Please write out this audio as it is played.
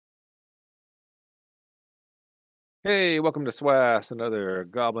Hey, welcome to SWAS, another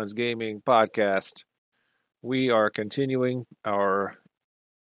Goblins Gaming podcast. We are continuing our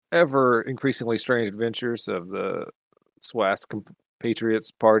ever increasingly strange adventures of the SWAS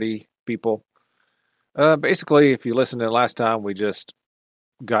Patriots Party people. Basically, if you listened to last time, we just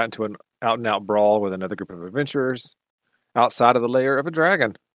got into an out and out brawl with another group of adventurers outside of the lair of a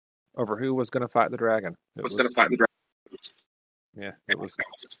dragon over who was going to fight the dragon. It was, yeah, it was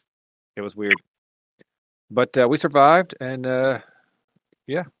weird. But we survived, and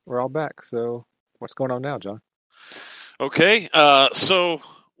yeah, we're all back. So, what's going on now, John? Okay, so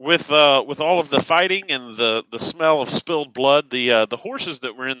with all of the fighting and the smell of spilled blood, the horses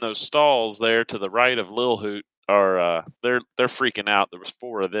that were in those stalls there to the right of Lil Hoot are they're freaking out. There was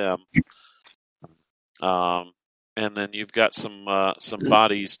 4 of them, and then you've got some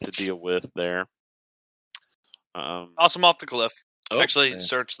bodies to deal with there. Toss them off the cliff. Actually, yeah.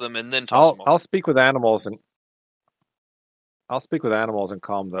 search them and then toss them off. I'll speak with animals and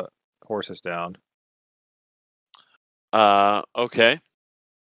calm the horses down. Okay.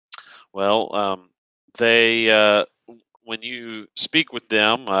 Well, they when you speak with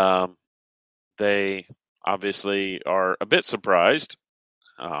them, they obviously are a bit surprised,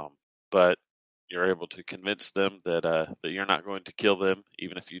 but you're able to convince them that that you're not going to kill them,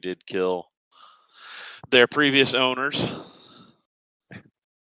 even if you did kill their previous owners.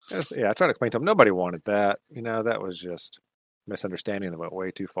 Yeah, I try to explain to them nobody wanted that. That was just misunderstanding that went way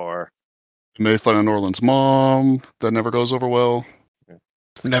too far. Made fun of Norland's mom. That never goes over well. Yeah.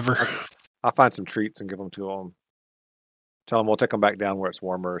 Never. I'll find some treats and give them to them. Tell them we'll take them back down where it's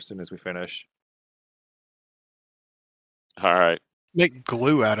warmer as soon as we finish. All right. Make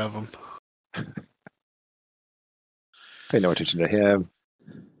glue out of them. Pay no attention to him.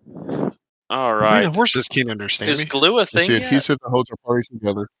 All right. The horses can't understand Is me. glue a It's thing the yet? adhesive that holds our parties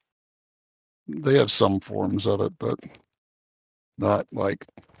together. They have some forms of it, but not like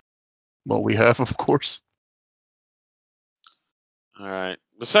what we have, of course. All right.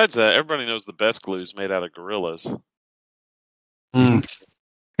 Besides that, everybody knows the best glue is made out of gorillas. Or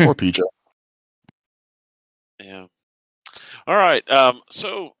PJ. Yeah. All right.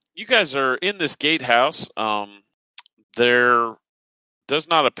 So you guys are in this gatehouse. There does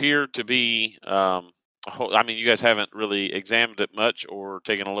not appear to be. You guys haven't really examined it much or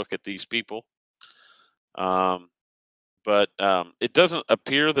taken a look at these people. But it doesn't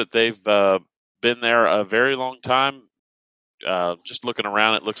appear that they've been there a very long time. Just looking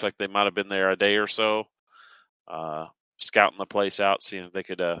around, it looks like they might have been there a day or so, scouting the place out, seeing if they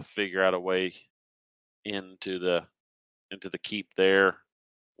could figure out a way into the keep there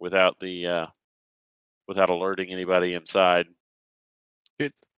without alerting anybody inside.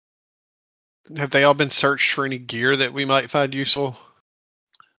 Have they all been searched for any gear that we might find useful?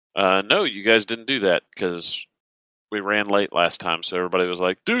 No, you guys didn't do that because we ran late last time, so everybody was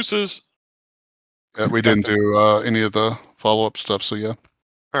like, deuces. Yeah, we didn't do any of the follow-up stuff, so yeah.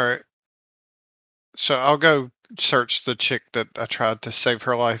 All right. So I'll go search the chick that I tried to save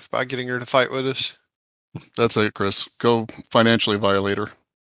her life by getting her to fight with us. That's it, Chris. Go financially violate her.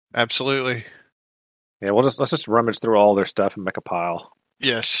 Absolutely. Yeah, let's just rummage through all their stuff and make a pile.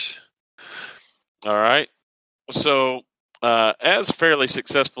 Yes. All right. So, as fairly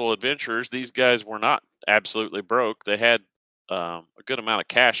successful adventurers, these guys were not absolutely broke. They had a good amount of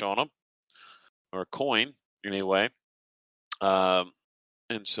cash on them, or a coin, anyway. And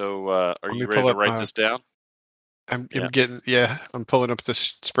so, are Let you me ready pull to up write my- this down? I'm Yeah. I'm pulling up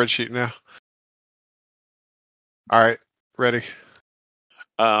this spreadsheet now. All right. Ready.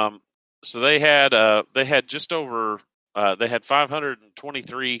 So they had just over they had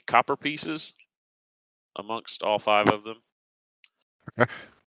 523 copper pieces amongst all 5 of them. Okay.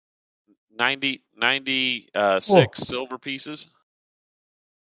 96 silver pieces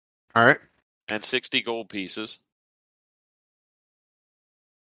All right. and 60 gold pieces.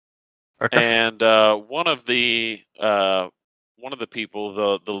 Okay. And one of the people,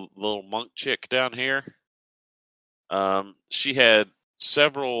 the little monk chick down here, she had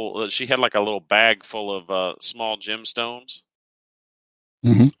several. She had like a little bag full of small gemstones.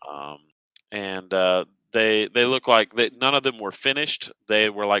 Mm-hmm. And they look like none of them were finished. They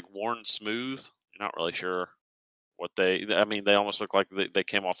were like worn smooth. You're not really sure what they. I mean, they almost look like they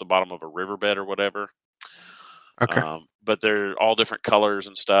came off the bottom of a riverbed or whatever. Okay. But they're all different colors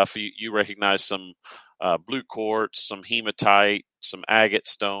and stuff. You recognize some blue quartz, some hematite, some agate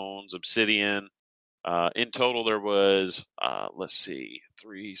stones, obsidian. In total, there was, 3,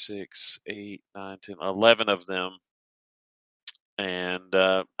 6, 8, 9, 10, 11 of them. And,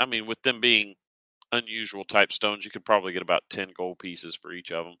 with them being unusual type stones, you could probably get about 10 gold pieces for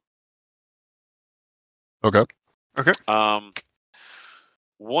each of them. Okay. Okay.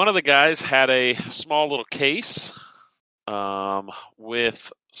 One of the guys had a small little case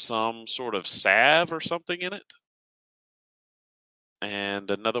with some sort of salve or something in it. And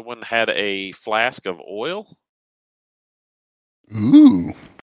another one had a flask of oil. Ooh.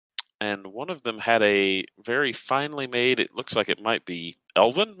 And one of them had a very finely made, it looks like it might be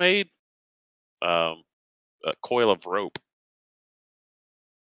elven made, a coil of rope.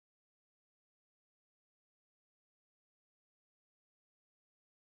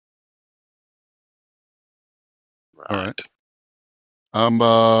 All right.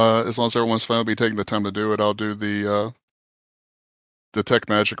 As long as everyone's fine with me taking the time to do it, I'll do the detect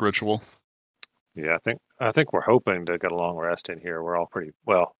magic ritual. Yeah, I think we're hoping to get a long rest in here. We're all pretty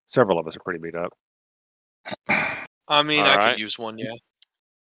well. Several of us are pretty beat up. I mean, All I right. could use one. Yeah,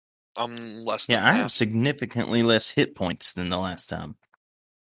 I'm less Yeah, than I half. have significantly less hit points than the last time.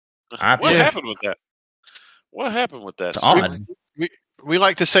 What Yeah. happened with that? What happened with that? It's Sterling? odd. We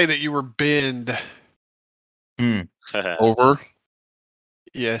like to say that you were bend. Over.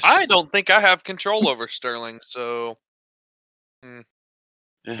 Yes. I don't think I have control over Sterling, so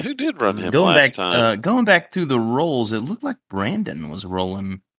Yeah, who did run him Going last back, time? going back through the rolls, it looked like Brandon was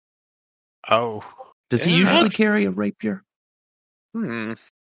rolling. Oh. Does he Yeah. usually carry a rapier? Hmm.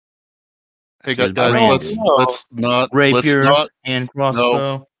 Hey So guys, Brandon. let's not Rapier let's not and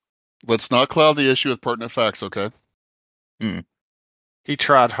crossbow. let's not cloud the issue with pertinent facts, okay? He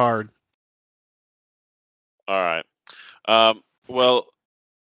tried hard. All right. Well,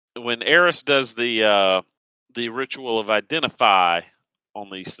 when Eris does the ritual of identify on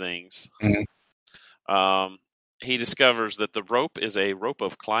these things, he discovers that the rope is a rope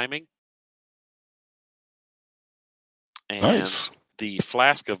of climbing, and Nice. the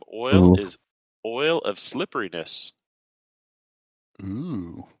flask of oil is oil of slipperiness.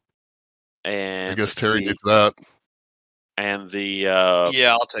 Ooh. And I guess Terry needs that. And the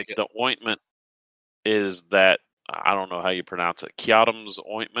yeah, I'll take it. the ointment is that, I don't know how you pronounce it, Kiadam's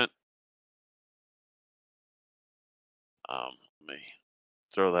ointment. Let me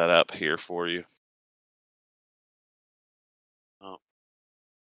throw that up here for you. Oh.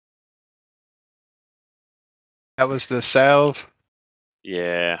 That was the salve.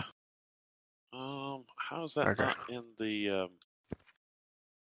 Yeah. How is that Okay. not in the?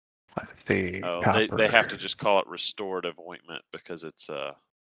 Let's see. They have to just call it restorative ointment because it's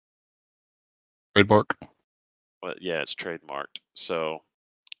Trademark. well, yeah, it's trademarked. So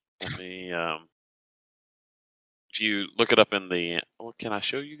let me if you look it up in the, what can I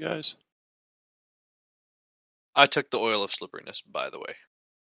show you guys? I took the oil of slipperiness, by the way.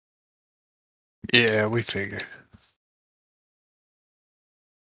 Yeah, we figure.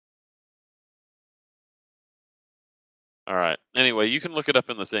 All right. Anyway, you can look it up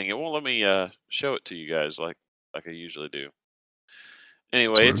in the thing. It won't let me show it to you guys like I usually do.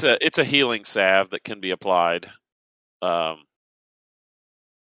 Anyway, it's a healing salve that can be applied.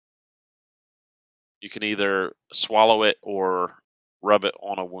 You can either swallow it or rub it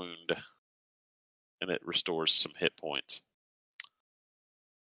on a wound, and it restores some hit points.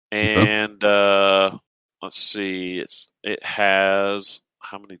 And let's see, it has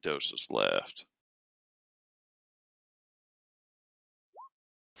how many doses left?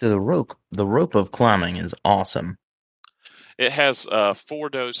 So the rope of climbing is awesome. It has 4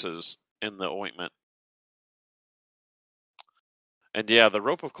 doses in the ointment. And yeah, the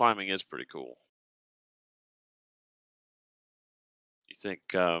rope of climbing is pretty cool. You think,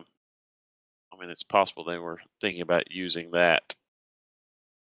 I mean, it's possible they were thinking about using that.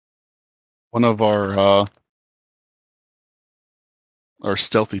 One of our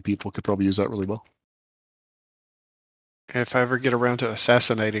stealthy people could probably use that really well. If I ever get around to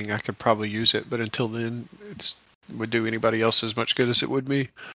assassinating, I could probably use it, but until then, it would do anybody else as much good as it would me.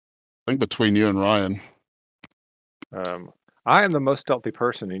 I think between you and Ryan. I am the most stealthy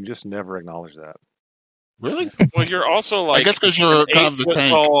person, and you just never acknowledge that. Really? Well, you're also like, I guess because you're kind of the 8-foot tank.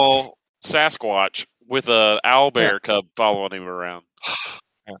 tall Sasquatch with a owlbear cub following him around.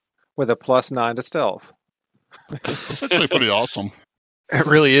 With a +9 to stealth. That's actually pretty awesome. It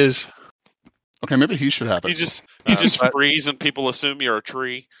really is. Okay, maybe he should have it. You just but- freeze and people assume you're a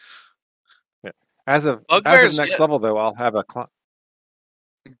tree. As of Bugbears next get- level, though, I'll have a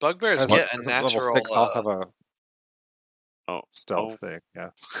Bugbears as get a of level natural. 6, I'll have a Oh, stealth thing. Yeah.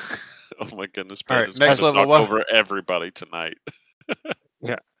 Oh my goodness! All right, Brandon's next gonna level, talk what? over everybody tonight.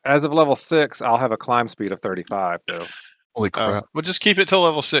 As of level 6, I'll have a climb speed of 35, though. Holy crap. We'll just keep it till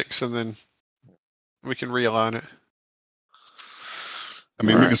level 6, and then we can realign it. I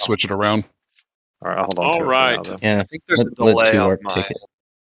mean, we can switch it around. All right, I'll hold on All to it for right. now, then. Yeah, I think there's a let delay on Tuark mine. take it.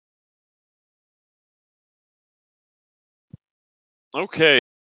 Okay,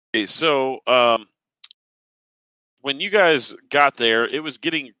 so when you guys got there, it was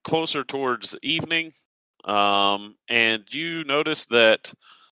getting closer towards evening, and you notice that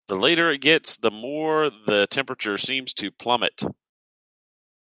the later it gets, the more the temperature seems to plummet.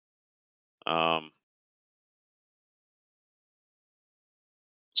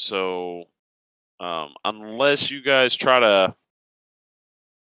 So unless you guys try to,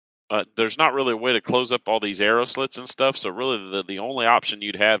 there's not really a way to close up all these arrow slits and stuff. So really, the only option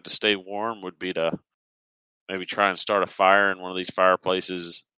you'd have to stay warm would be to maybe try and start a fire in one of these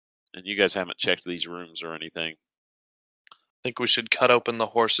fireplaces. And you guys haven't checked these rooms or anything. I think we should cut open the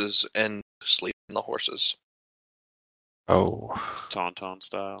horses and sleep in the horses. Oh. Tauntaun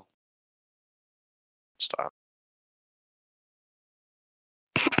style. Stop.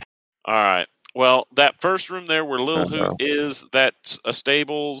 All right. Well, that first room there where Little Uh-oh. Hoot is, that's a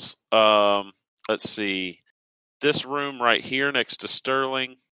stables. Let's see. This room right here next to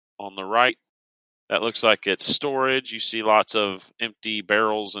Sterling on the right, that looks like it's storage. You see lots of empty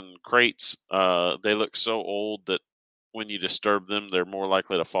barrels and crates. They look so old that when you disturb them, they're more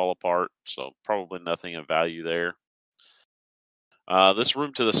likely to fall apart. So probably nothing of value there. This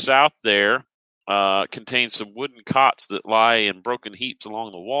room to the south there contains some wooden cots that lie in broken heaps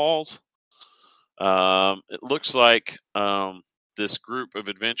along the walls. It looks like this group of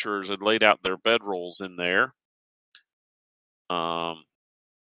adventurers had laid out their bedrolls in there.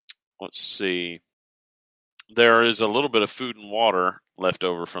 Let's see. There is a little bit of food and water left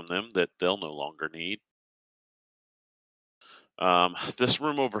over from them that they'll no longer need. This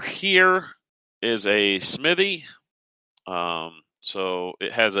room over here is a smithy. So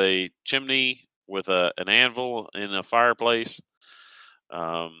it has a chimney with an anvil in a fireplace. This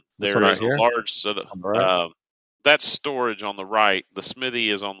one There right is here? a large sort of On the right? that's storage on the right. The smithy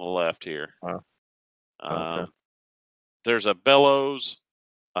is on the left here. Oh. Okay. There's a bellows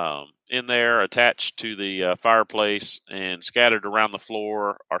in there attached to the fireplace, and scattered around the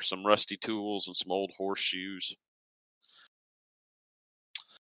floor are some rusty tools and some old horseshoes.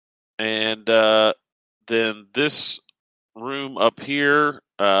 And then this room up here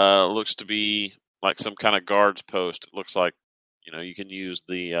looks to be like some kind of guard's post. It looks like, you can use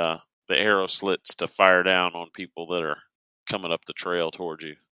the arrow slits to fire down on people that are coming up the trail towards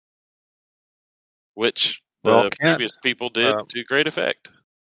you, which Well, the Kent, previous people did to great effect.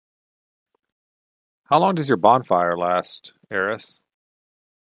 how long does your bonfire last, Eris?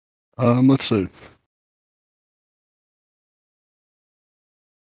 Let's see.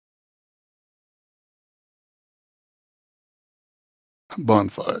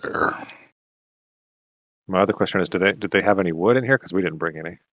 Bonfire. My other question is, did they have any wood in here? Because we didn't bring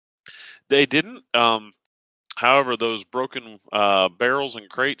any. They didn't. However, those broken barrels and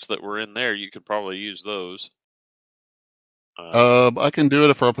crates that were in there, you could probably use those. I can do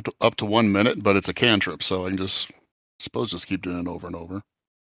it for up to 1 minute, but it's a cantrip, so I can just keep doing it over and over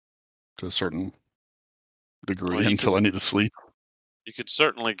to a certain degree until I need to sleep. You could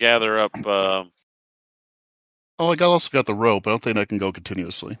certainly gather up. I also got the rope. I don't think I can go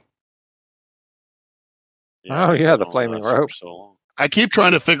continuously. The flaming rope. So long. I keep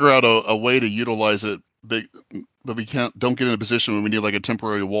trying to figure out a way to utilize it, but we don't get in a position where we need like a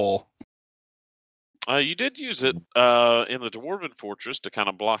temporary wall. You did use it in the Dwarven Fortress to kind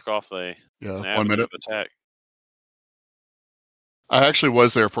of block off an 1 minute attack. I actually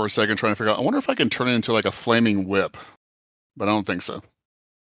was there for a second trying to figure out. I wonder if I can turn it into like a flaming whip, but I don't think so.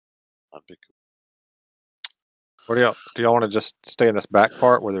 That'd be cool. What do y'all want to just stay in this back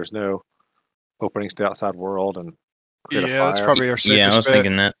part where there's no openings to the outside world and create a fire? That's probably our safest Yeah, I was bet.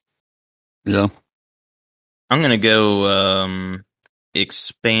 thinking that. Yeah. I'm gonna go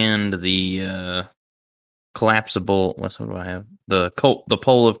expand the collapsible. What do I have? The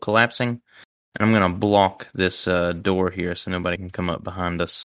pole of collapsing, and I'm gonna block this door here so nobody can come up behind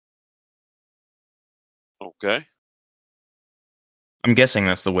us. Okay. I'm guessing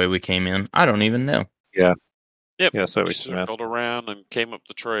that's the way we came in. I don't even know. Yeah. Yep. Yeah, so we circled around and came up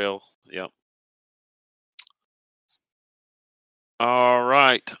the trail. Yep. All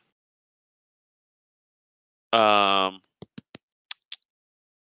right.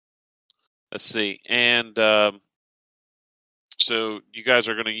 Let's see. And so you guys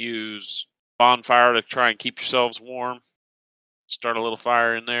are going to use bonfire to try and keep yourselves warm. Start a little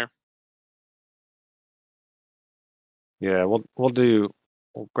fire in there. Yeah, we'll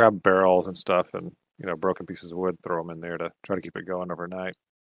grab barrels and stuff and broken pieces of wood, throw them in there to try to keep it going overnight.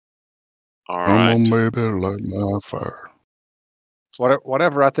 All right. Come on, baby, light my fire.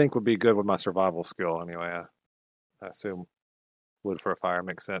 Whatever I think would be good with my survival skill. Anyway, I assume wood for a fire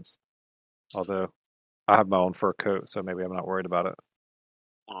makes sense. Although I have my own fur coat, so maybe I'm not worried about it.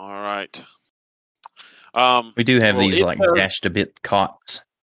 All right. We do have well, these it like does- dashed a bit cots.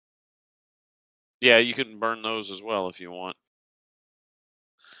 Yeah, you can burn those as well if you want.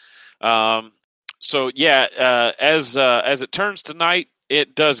 So yeah, as it turns to night,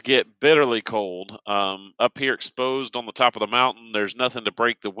 it does get bitterly cold. Up here, exposed on the top of the mountain, there's nothing to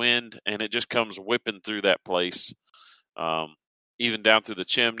break the wind, and it just comes whipping through that place. Even down through the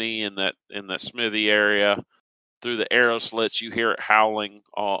chimney in that smithy area, through the arrow slits, you hear it howling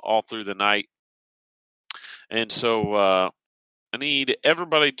all through the night. And so I need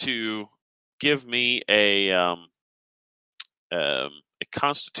everybody to give me a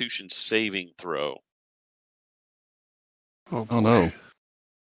Constitution saving throw. Oh Oh no.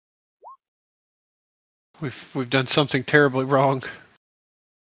 We've done something terribly wrong,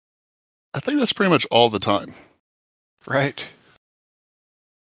 I think that's pretty much all the time. right?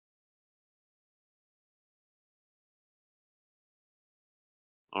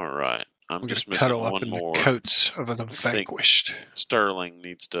 All right. I'm I'm just gonna missing cuddle up one in more. the coats of the think- vanquished. Sterling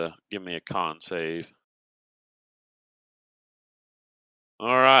needs to give me a con save.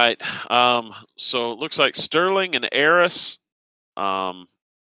 All right. So it looks like Sterling and Eris,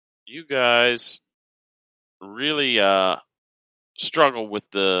 you guys really struggle with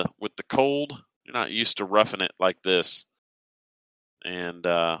the cold. You're not used to roughing it like this, and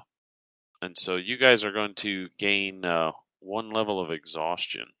so you guys are going to gain 1 level of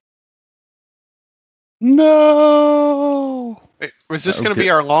exhaustion. No. Wait, was this Oh, going to be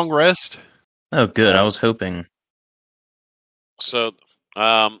good. our long rest? Oh, good. I was hoping. So,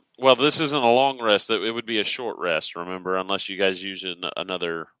 well, this isn't a long rest. It would be a short rest. Remember, unless you guys use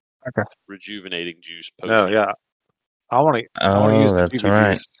another Okay. rejuvenating juice potion. No, yeah. I want to Oh, use the that's GB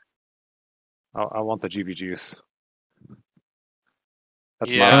right. juice. I want the GB juice.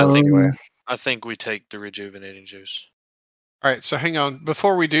 That's Yeah, my I vote think- anyway. I think we take the rejuvenating juice. All right, so hang on.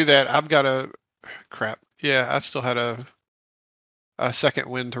 Before we do that, I've got a crap. Yeah, I still had a second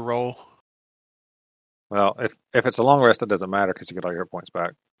win to roll. Well, if it's a long rest, it doesn't matter because you get all your points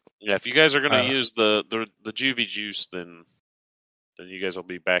back. Yeah, if you guys are going to Uh, use the juvie juice, then you guys will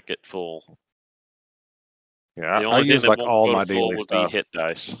be back at full. Yeah, The I only thing use that like won't all go my to full daily would stuff. be hit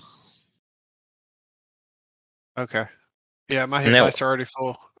dice. Okay. Yeah, my hit And that- dice are already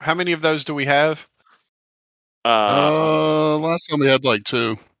full. How many of those do we have? Last time we had like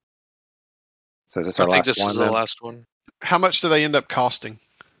 2. So is this I our think last this one is then? the last one. How much do they end up costing?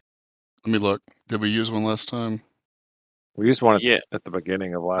 Let me look. Did we use one last time? We used one Yeah. at the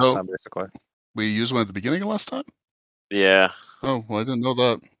beginning of last Oh. time, basically. We used one at the beginning of last time? Yeah. Oh, well, I didn't know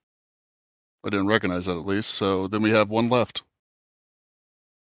that. I didn't recognize that at least. So then we have 1 left.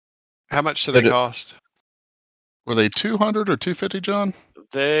 How much do So they cost? Were they 200 or 250, John?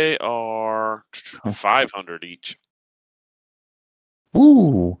 They are 500 each.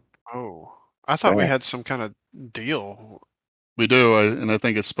 Ooh. Oh, I thought we Dang. had some kind of deal. We do, and I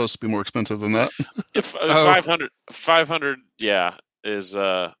think it's supposed to be more expensive than that. If Oh. 500, yeah, is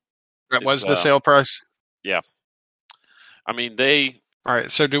That It's, was the sale price. I mean they All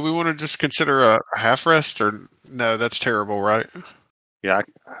right, so do we want to just consider a half rest, or no? That's terrible, right? Yeah,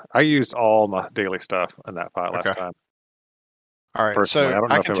 I used all my daily stuff in that fight last Okay. time. All right, Personally, I so don't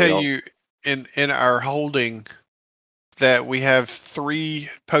know I if can anybody tell else- you in our holding that we have 3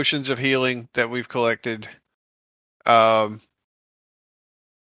 potions of healing that we've collected, and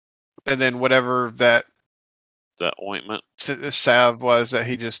then whatever that the ointment. salve was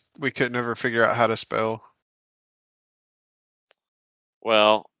that we couldn't ever figure out how to spell.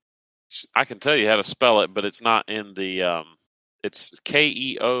 Well, I can tell you how to spell it, but it's not in the it's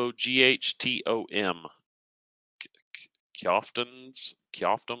Keoghtom. Kjoftum's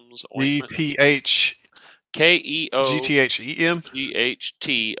ointment. GPH Keoghtom.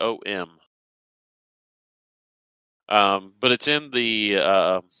 GTHEM. But it's in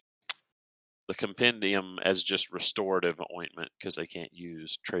the compendium as just restorative ointment because they can't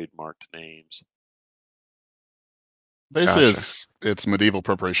use trademarked names. Basically, Gotcha. it's medieval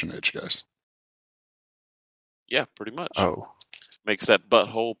preparation age, guys. Yeah, pretty much. Oh, Makes that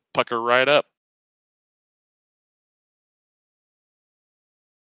butthole pucker right up.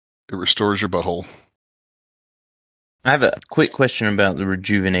 It restores your butthole. I have a quick question about the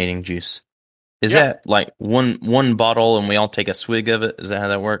rejuvenating juice. Is Yeah. that like one bottle and we all take a swig of it? Is that how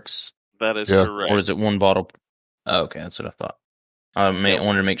that works? That is Yeah. correct. Or is it one bottle? Oh, okay, that's what I thought. I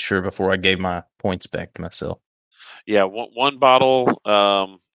wanted to make sure before I gave my points back to myself. Yeah, one bottle.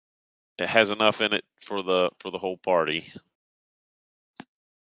 It has enough in it for the whole party.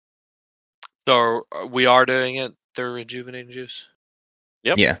 So we are doing it. The rejuvenating juice.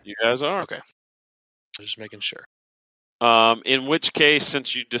 Yep. Yeah. You guys are. Okay. Just making sure. In which case,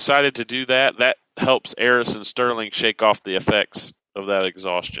 since you decided to do that, that helps Eris and Sterling shake off the effects of that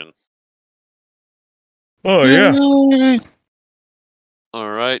exhaustion. Oh Yay! All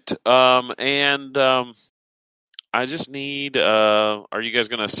right. I just need. Are you guys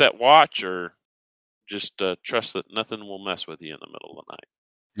going to set watch or just trust that nothing will mess with you in the middle of the night?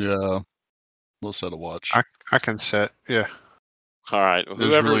 Yeah, we'll set a watch. I can set. Yeah. All right.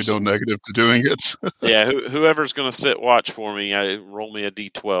 There's really no negative to doing it. Yeah. Whoever's going to sit watch for me, roll me a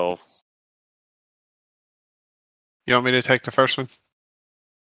d12. You want me to take the first one?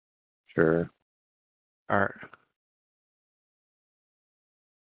 Sure. All right.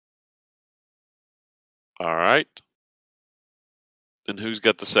 All right. Then who's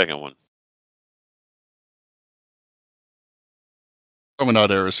got the second one? Probably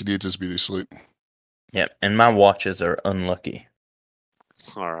not Eris. He needs his beauty sleep. Yep, and my watches are unlucky.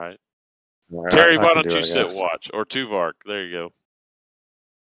 All right. All right, Terry, I why can don't do you it, I sit guess. watch? Or Tuvark. There you go.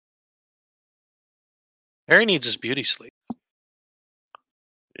 Harry needs his beauty sleep.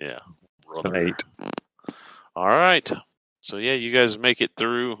 Yeah. It's an 8. All right. So, yeah, you guys make it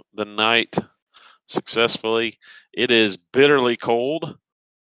through the night successfully. It is bitterly cold,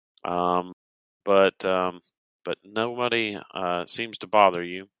 but nobody seems to bother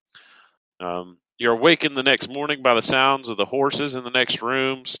you. You're awakened the next morning by the sounds of the horses in the next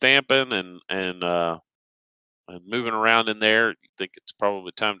room stamping and moving around in there. You think it's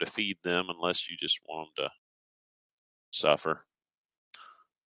probably time to feed them, unless you just want them to suffer.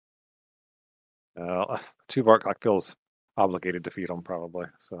 Tuvark feels obligated to feed them, probably.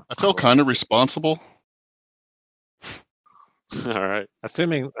 So I feel kind of responsible. All right.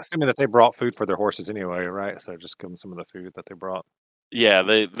 assuming that they brought food for their horses anyway, right? So just give them some of the food that they brought. Yeah,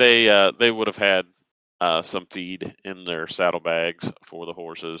 they would have had some feed in their saddlebags for the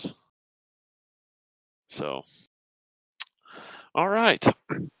horses. So, all right.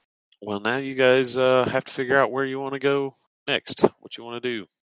 Well, now you guys have to figure out where you want to go next. What you want to do?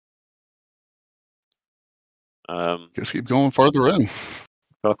 Guess keep going farther in. I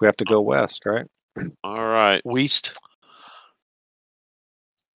feel like we have to go west, right? All right. West.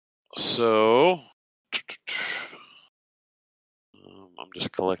 So, I'm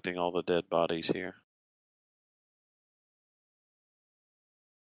just collecting all the dead bodies here.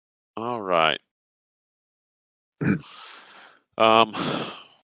 All right.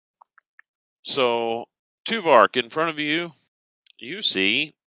 So, Tuvark, in front of you, you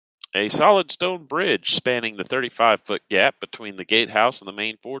see a solid stone bridge spanning the 35-foot gap between the gatehouse and the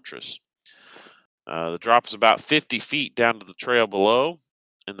main fortress. The drop is about 50 feet down to the trail below,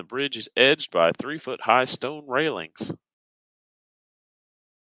 and the bridge is edged by 3-foot-high stone railings.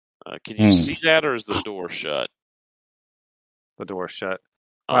 Can you see that, or is the door shut? The door's shut.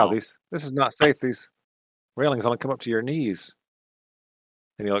 Wow, Oh. this is not safe. These railings only come up to your knees.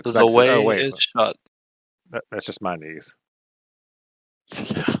 And he looks The back and says, way "Oh wait, it's shut. that's just my knees."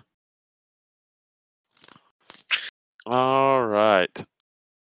 All right.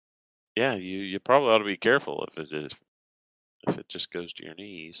 Yeah, you probably ought to be careful if it just goes to your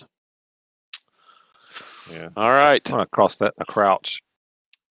knees. Yeah. All right. I'm gonna cross that a crouch.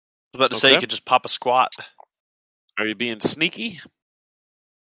 I was about to say you Okay. could just pop a squat. Are you being sneaky?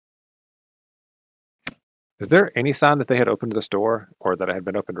 Is there any sign that they had opened this door or that it had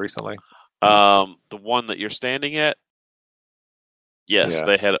been opened recently? The one that you're standing at? Yes, Yeah.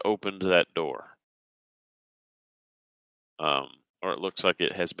 they had opened that door. Or it looks like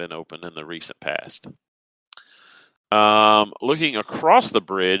it has been opened in the recent past. Looking across the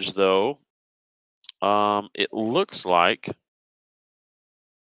bridge, though, it looks like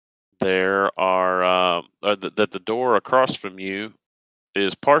there are that the door across from you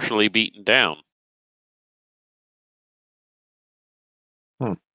is partially beaten down.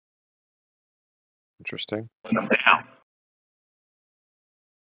 Interesting.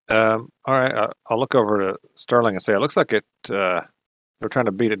 All right, I'll look over to Sterling and say, "It looks like it. They're trying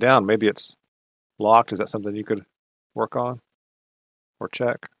to beat it down. Maybe it's locked. Is that something you could work on or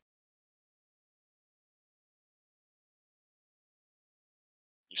check?"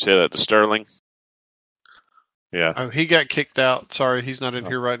 You say that to Sterling? Yeah. Oh, he got kicked out. Sorry, he's not in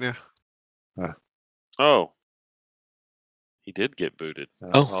here right now. Oh, he did get booted.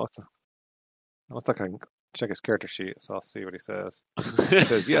 Well, looks like I can check his character sheet, so I'll see what he says. He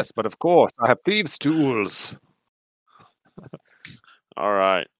says, "Yes, but of course, I have thieves' tools." All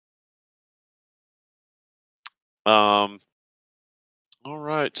right. All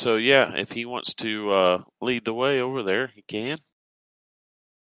right. So yeah, if he wants to lead the way over there, he can.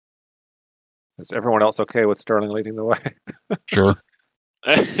 Is everyone else okay with Sterling leading the way? Sure.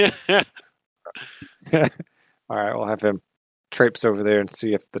 All right, we'll have him traipse over there and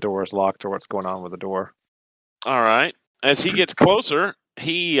see if the door is locked or what's going on with the door. All right. As he gets closer,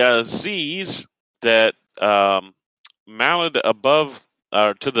 he sees that mounted above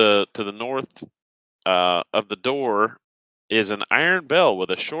to the north of the door is an iron bell with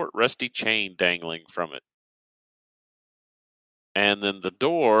a short, rusty chain dangling from it. And then the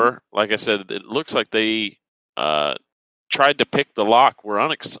door, like I said, it looks like they tried to pick the lock, were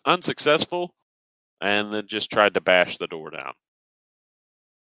unsuccessful, and then just tried to bash the door down.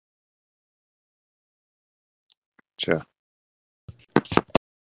 Sure.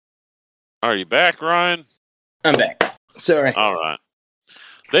 Are you back, Ryan? I'm back. Sorry. All right.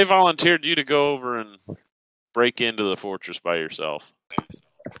 They volunteered you to go over and break into the fortress by yourself.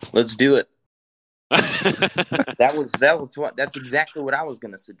 Let's do it. That's exactly what I was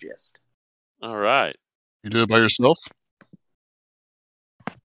going to suggest. All right. You do it by yourself?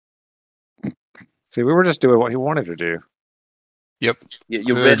 See, we were just doing what he wanted to do. Yep.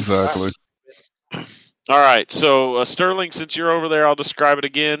 You read Exactly. All right. So, Sterling, since you're over there, I'll describe it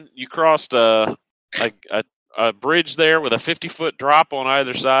again. You crossed a bridge there with a 50-foot drop on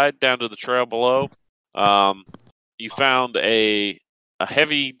either side down to the trail below. You found a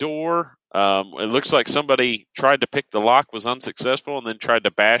heavy door. It looks like somebody tried to pick the lock, was unsuccessful, and then tried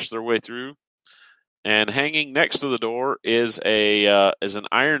to bash their way through. And hanging next to the door is an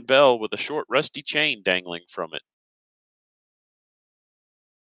iron bell with a short, rusty chain dangling from it.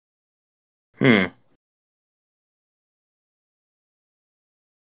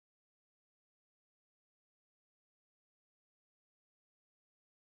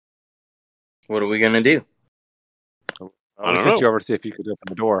 What are we going to do? We don't sent know. you over to see if you could open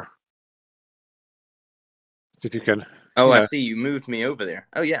the door. See if you can. Oh, Yeah. I see. You moved me over there.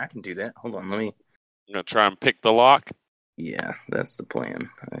 Oh, yeah, I can do that. Hold on. Let me. I'm going to try and pick the lock. Yeah, that's the plan.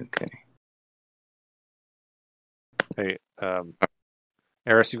 Okay. Hey,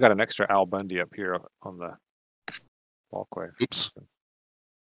 Eris, you've got an extra Al Bundy up here on the walkway. Oops.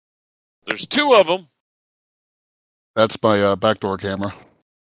 There's two of them. That's my backdoor camera.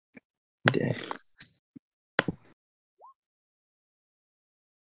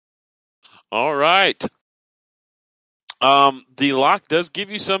 All right. The lock does give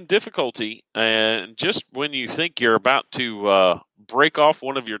you some difficulty, and just when you think you're about to break off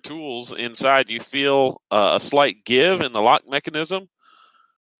one of your tools inside, you feel a slight give in the lock mechanism,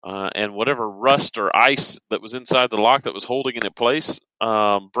 and whatever rust or ice that was inside the lock that was holding it in place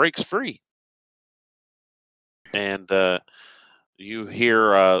breaks free. And you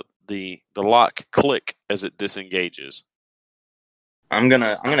hear the lock click as it disengages. I'm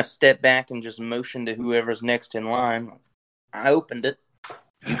gonna step back and just motion to whoever's next in line. I opened it.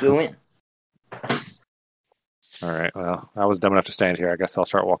 You go in. All right. Well, I was dumb enough to stand here. I guess I'll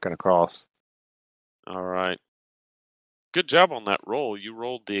start walking across. All right. Good job on that roll. You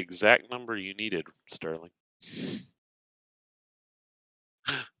rolled the exact number you needed, Sterling.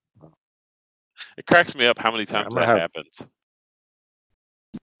 It cracks me up how many times that happens.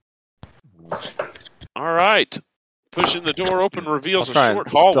 All right. Pushing the door open reveals a short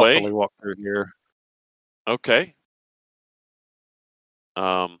hallway. Stealthily walk through here. Okay.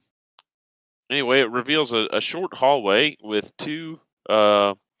 Anyway, it reveals a short hallway with two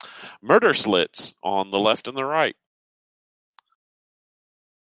murder slits on the left and the right.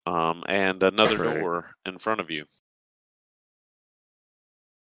 And another door in front of you.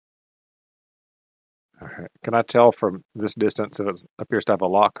 All right. Can I tell from this distance if it appears to have a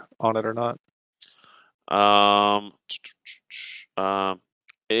lock on it or not?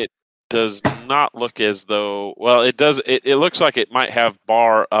 It does not look as though. Well, it does. It looks like it might have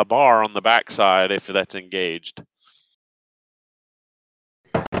a bar on the backside if that's engaged.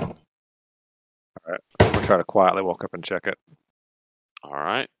 All right. I'm gonna try to quietly walk up and check it. All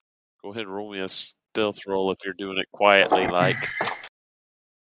right. Go ahead and roll me a stealth roll if you're doing it quietly, like.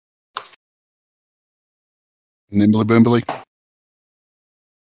 Nimbly bimbly.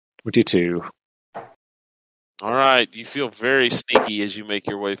 22. All right. You feel very sneaky as you make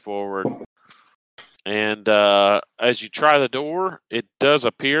your way forward. And as you try the door, it does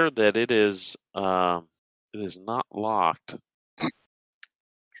appear that it is not locked.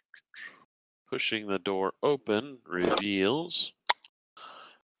 Pushing the door open reveals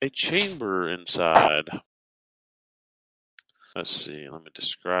a chamber inside. Let's see. Let me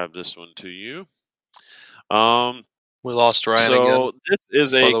describe this one to you. We lost Ryan So again. this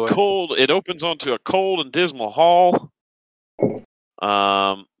is by the way. it opens onto a cold and dismal hall.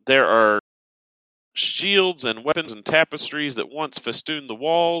 There are shields and weapons and tapestries that once festooned the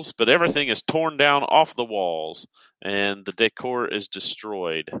walls, but everything is torn down off the walls and the decor is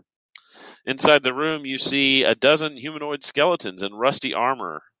destroyed. Inside the room, you see a dozen humanoid skeletons in rusty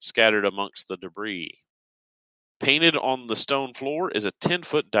armor scattered amongst the debris. Painted on the stone floor is a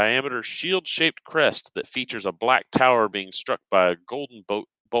 10-foot diameter shield-shaped crest that features a black tower being struck by a golden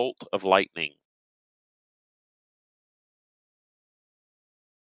bolt of lightning.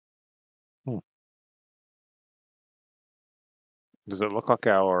 Does it look like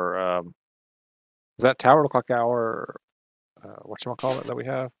our? Does that tower look like our? Whatchamacallit that we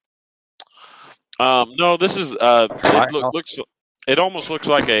have? No, this is Lighthouse? It almost looks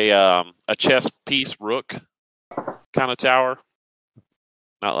like a chess piece rook kind of tower,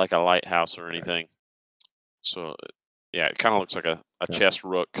 not like a lighthouse or anything. So yeah, it kind of looks like a chess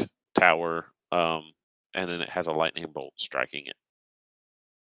rook tower, and then it has a lightning bolt striking it,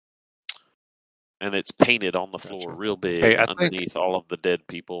 and it's painted on the floor real big underneath all of the dead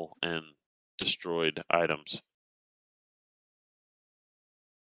people and destroyed items.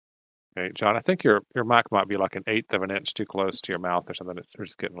 Okay, John, I think your mic might be like an eighth of an inch too close to your mouth or something. You're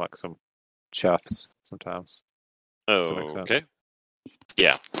just getting like some chuffs sometimes. Oh, okay.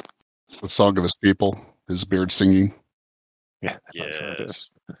 Yeah. The song of his people, his beard singing. Yeah.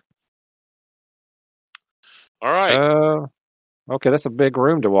 Yes. All right. Okay, that's a big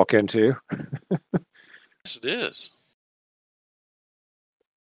room to walk into. Yes, it is.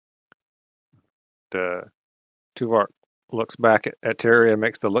 Tuvark looks back at Terry and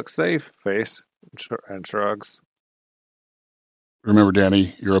makes the look safe face and shrugs. Remember,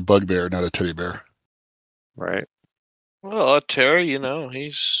 Danny, you're a bugbear, not a teddy bear. Right. Well, Terry, he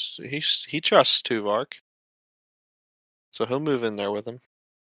trusts Tuvark, so he'll move in there with him.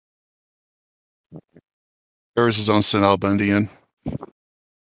 There's his own Sin Albundian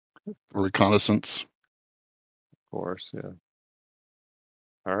reconnaissance. Of course, yeah.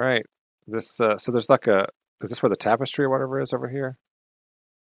 All right. This so there's like is this where the tapestry or whatever is over here?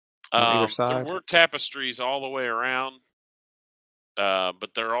 On either side? There were tapestries all the way around,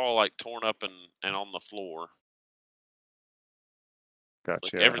 but they're all like torn up and on the floor.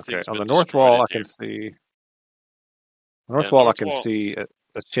 Gotcha. Like everything's on been the north destroyed wall, in I here. can see. North wall, I can see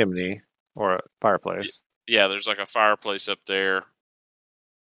a chimney or a fireplace. Yeah, there's like a fireplace up there.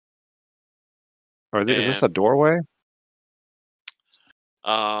 Or is this a doorway?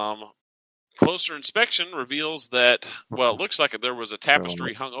 Closer inspection reveals that, well, it looks like there was a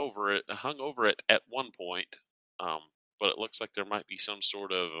tapestry hung over it at one point, but it looks like there might be some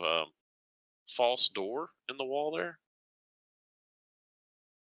sort of false door in the wall there.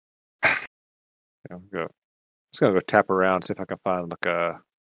 Yeah, I'm just gonna go tap around, see if I can find like a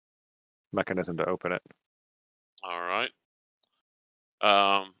mechanism to open it. All right.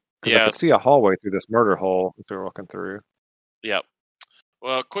 Because I could see a hallway through this murder hole that we're walking through. Yep.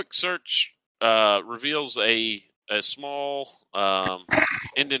 Well, a quick search reveals a small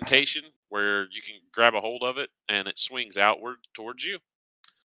indentation where you can grab a hold of it and it swings outward towards you,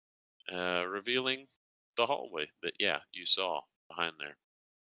 revealing the hallway that you saw behind there.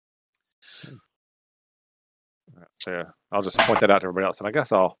 So yeah, I'll just point that out to everybody else, and I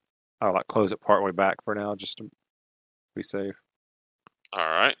guess I'll like close it partway back for now, just to be safe. All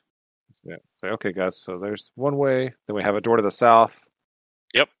right. Yeah. Say, okay, guys. So there's one way. Then we have a door to the south.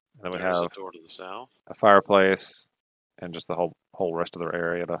 Yep. And then we There's have a door to the south, a fireplace, and just the whole rest of the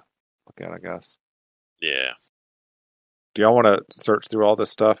area to look at, I guess. Yeah. Do y'all want to search through all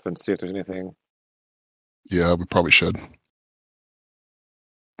this stuff and see if there's anything? Yeah, we probably should.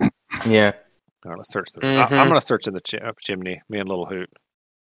 Yeah. All right, let's search through. I'm going to search in the chimney, me and Little Hoot.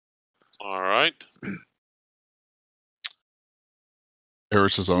 All right.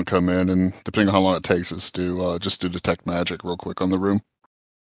 Eris is on come in, and depending on how long it takes us, just do detect magic real quick on the room.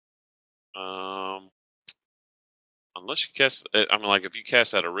 Unless you cast, I mean, like if you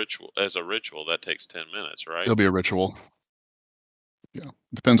cast that as a ritual, that takes 10 minutes, right? It'll be a ritual. Yeah,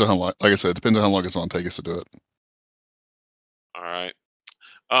 depends on how long. Like I said, depends on how long it's going to take us to do it. All right.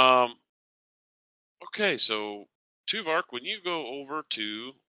 Okay, so Tuvark, when you go over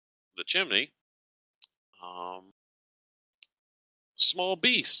to the chimney, small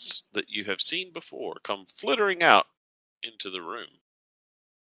beasts that you have seen before come flittering out into the room.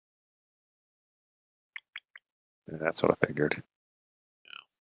 Yeah, that's what I figured. Yeah.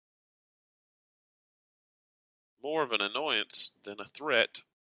 More of an annoyance than a threat.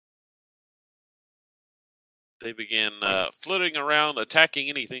 They begin flitting around, attacking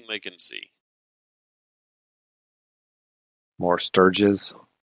anything they can see. More sturges.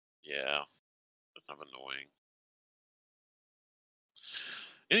 Yeah, that's kind of annoying.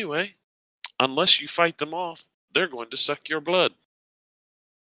 Anyway, unless you fight them off, they're going to suck your blood.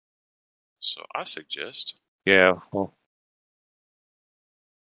 So I suggest... Yeah, well.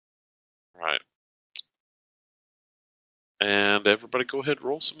 right. And everybody go ahead and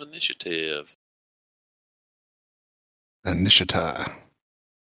roll some initiative. Initiative.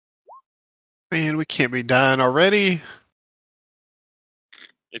 Man, we can't be dying already.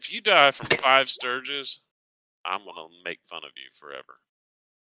 If you die from 5 Sturges, I'm going to make fun of you forever.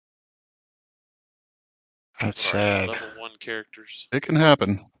 That's What are you, sad. level 1 characters? It can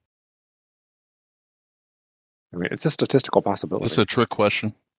happen. I mean, it's a statistical possibility. It's a trick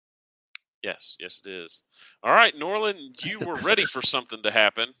question. Yes, it is. All right, Norland, you were ready for something to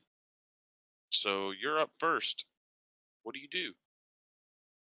happen. So you're up first. What do?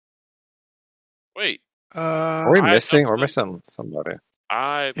 Wait. Are we I missing? We're jumped missing somebody.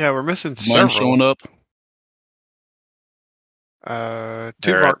 Yeah, we're missing Mine several. showing up.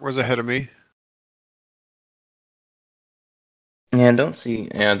 Tuvark was ahead of me. Yeah, I don't see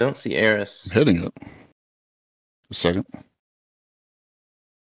Eris. I'm hitting it. A second.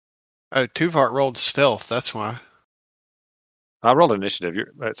 Oh, Tuvark rolled stealth. That's why. I rolled initiative.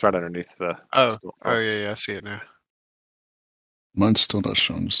 It's right underneath the. Oh, yeah, I see it now. Mine's still not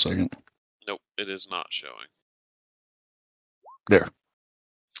showing. Just a second. Nope, it is not showing. There.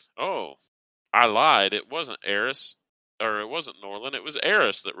 Oh, I lied. It wasn't Eris, or it wasn't Norland. It was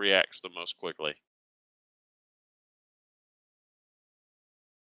Eris that reacts the most quickly.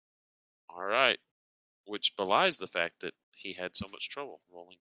 All right, which belies the fact that he had so much trouble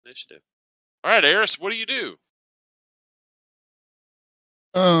rolling initiative. All right, Eris, what do?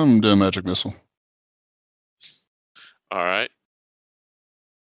 Doing magic missile. All right.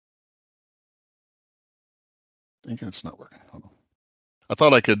 I think it's not working. Hold on. I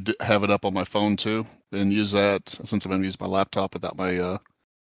thought I could have it up on my phone too and use that since I'm going to use my laptop without my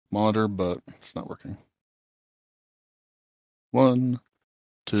monitor, but it's not working. 1,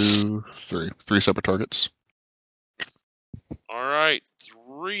 2, 3. 3 separate targets. All right.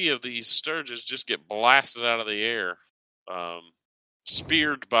 3 of these Sturges just get blasted out of the air,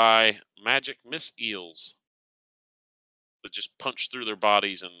 speared by magic miss eels that just punch through their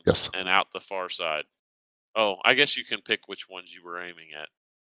bodies and out the far side. Oh, I guess you can pick which ones you were aiming at.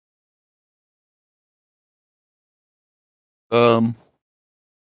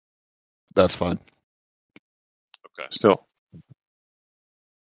 That's fine. Okay. Still.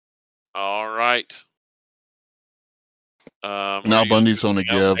 All right. Now Bundy's going to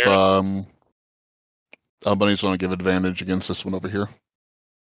give Eris? Bundy's going to give advantage against this one over here.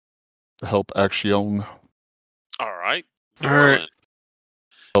 To help action. All right. All right.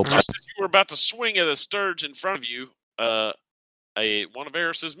 Norland, just as you were about to swing at a Sturge in front of you, one of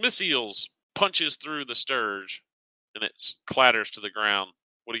Eris's missiles punches through the Sturge, and it clatters to the ground.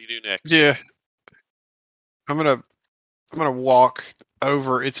 What do you do next? Yeah. I'm gonna walk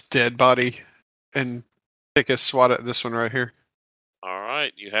over its dead body and take a swat at this one right here. All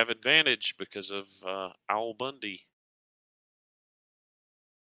right, you have advantage because of Owl Bundy.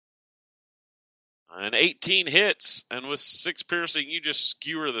 And 18 hits, and with 6 piercing, you just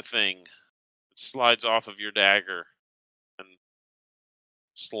skewer the thing. It slides off of your dagger and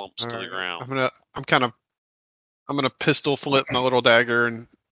slumps to the ground. I'm gonna pistol flip my little dagger and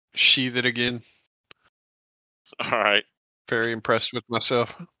sheath it again. All right. Very impressed with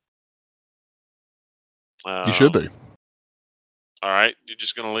myself. You should be. All right, you're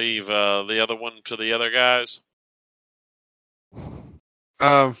just gonna leave the other one to the other guys.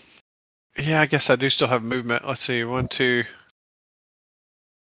 Yeah, I guess I do still have movement. Let's see, 1, 2,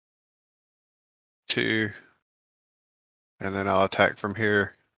 2, and then I'll attack from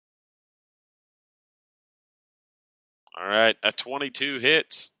here. All right, a 22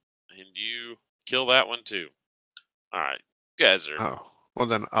 hits, and you kill that one too. All right, you guys are. Oh, well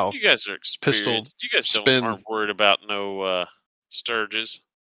then I'll. You guys are experienced. You guys aren't worried about no Sturges.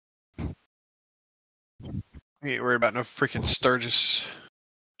 You ain't worried about no freaking Sturgis.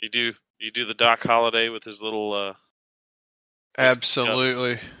 You do the Doc Holliday with his little.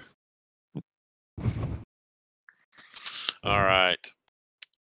 Absolutely. All right.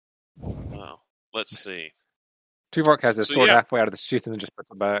 Well, let's see. Tuvark has his sword halfway out of the sheath and then just puts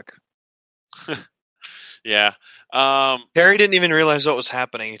it back. Yeah. Harry didn't even realize what was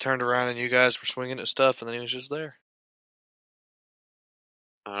happening. He turned around and you guys were swinging at stuff, and then he was just there.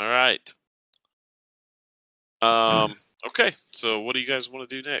 All right. Okay. So, what do you guys want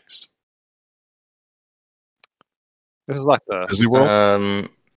to do next? This is like the Disney World.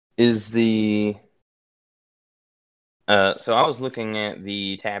 Is the so I was looking at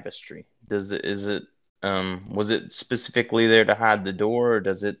the tapestry. Was it specifically there to hide the door, or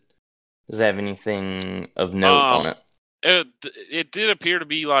does it have anything of note on it? It did appear to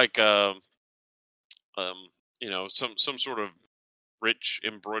be like some sort of rich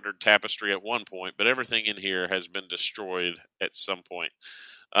embroidered tapestry at one point, but everything in here has been destroyed at some point.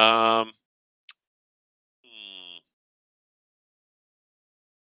 Why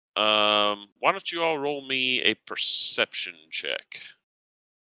don't you all roll me a perception check?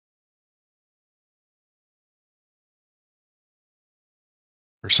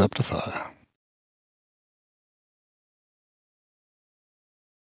 Perceptify.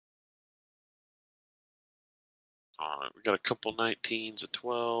 All right, we got a couple 19s, a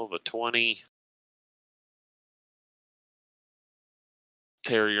 12, a 20.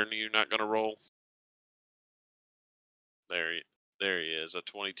 Terry, are you not going to roll? There he is, a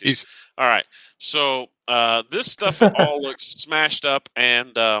 22. All right, so this stuff all looks smashed up,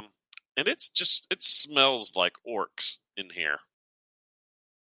 and it smells like orcs in here.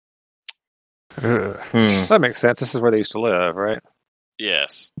 That makes sense. This is where they used to live, right?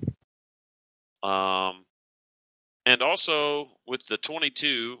 Yes. And also with the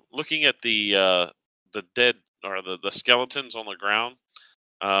 22, looking at the dead or the skeletons on the ground,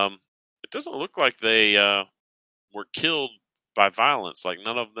 it doesn't look like they were killed by violence. Like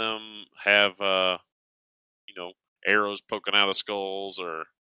none of them have arrows poking out of skulls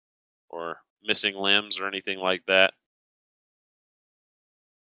or missing limbs or anything like that.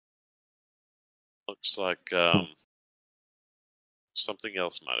 Looks like something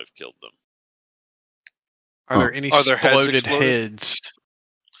else might have killed them. Are there any Are their heads exploded heads?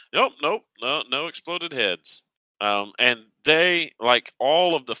 Nope, no exploded heads. And they, like,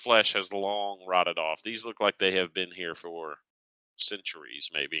 all of the flesh has long rotted off. These look like they have been here for centuries,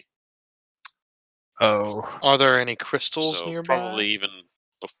 maybe. Oh. Are there any crystals So nearby? probably even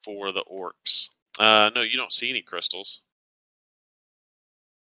before the orcs. No, you don't see any crystals.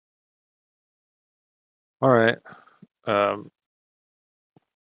 All right.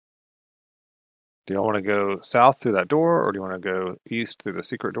 Do y'all want to go south through that door, or do you want to go east through the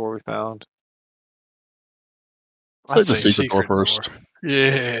secret door we found? I'd say the secret door first. Door.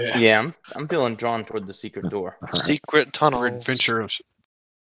 Yeah. Yeah, I'm feeling drawn toward the secret door. Secret tunnel. We're adventurers.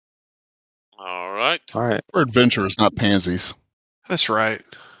 All right. All right. We're adventurers, not pansies. That's right.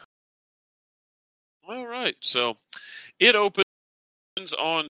 All right. So it opens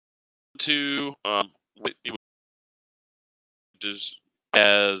on to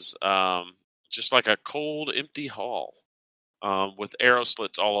as just like a cold, empty hall with arrow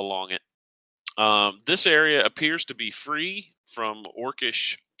slits all along it. This area appears to be free from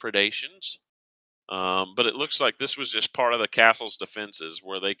orcish predations, but it looks like this was just part of the castle's defenses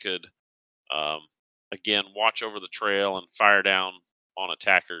where they could, again, watch over the trail and fire down on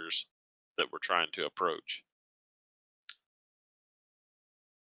attackers that were trying to approach.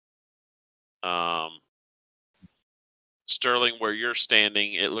 Sterling, where you're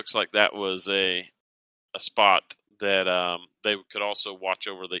standing, it looks like that was a spot that they could also watch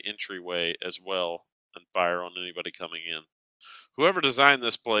over the entryway as well and fire on anybody coming in. Whoever designed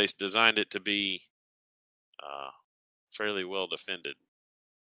this place designed it to be fairly well defended.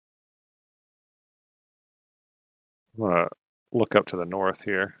 I'm going to look up to the north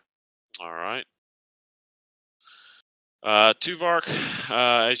here. All right. Tuvark,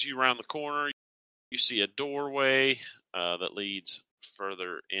 as you round the corner, you see a doorway that leads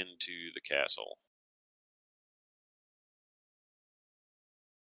further into the castle.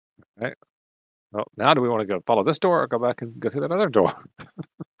 Right. Well, now do we want to go follow this door or go back and go through that other door?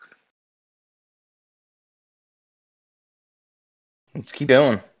 Let's keep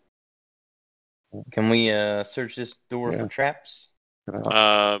going. Can we search this door Yeah. for traps?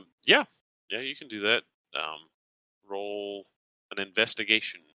 Yeah, you can do that. Roll an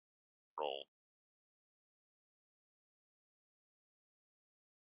investigation roll.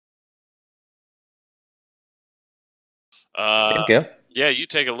 There you go. Yeah, you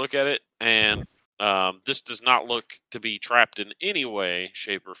take a look at it, and this does not look to be trapped in any way,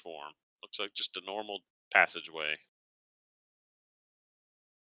 shape, or form. Looks like just a normal passageway.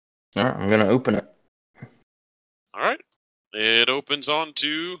 All right, I'm going to open it. All right. It opens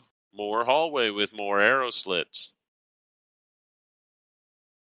onto more hallway with more arrow slits.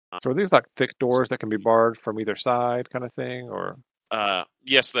 So are these like thick doors that can be barred from either side kind of thing? Or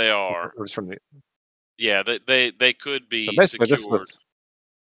Yes, they are. or just from the... Yeah, they could be So basically secured.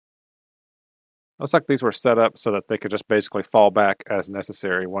 Looks like these were set up so that they could just basically fall back as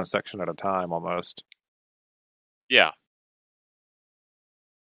necessary, one section at a time almost. Yeah.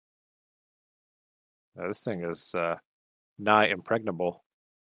 This thing is nigh impregnable.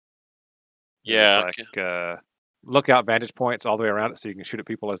 Yeah. There's like lookout vantage points all the way around it, so you can shoot at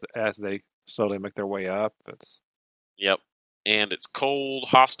people as they slowly make their way up. Yep. And it's cold,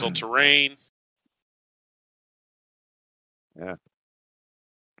 hostile terrain. Yeah.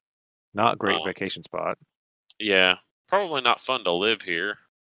 Not great vacation spot. Yeah, probably not fun to live here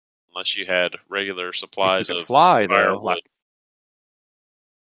unless you had regular supplies could of fly, though, firewood. like-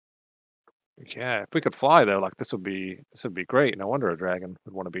 Yeah, if we could fly though, like this would be great. No wonder a dragon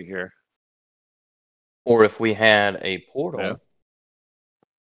would want to be here. Or if we had a portal. Yeah.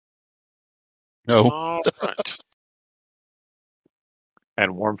 No. All right.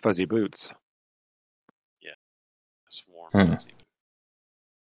 And warm fuzzy boots. It's warm. Hmm. Fuzzy.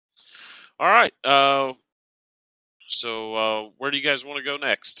 All right. So where do you guys want to go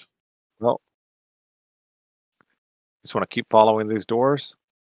next? Well, just want to keep following these doors.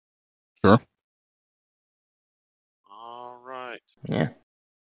 Sure. All right. Yeah.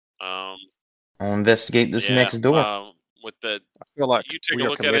 Um, I'll investigate this yeah, next door. with the I feel like you take we a are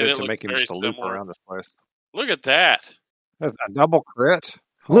look at it. committed It to looks making very just a loop similar. around this place. Look at that. That's a double crit.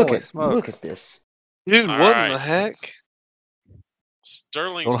 Look Holy at smokes! this. Dude, All what in right. the heck?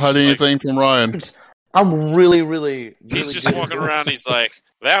 Sterling. Don't hide anything from Ryan. I'm really, really, He's really just good at walking doors. around. He's like,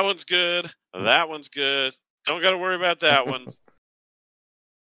 that one's good. That one's good. Don't got to worry about that one.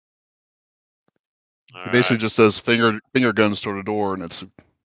 All He basically right. just says finger guns toward the door, and it's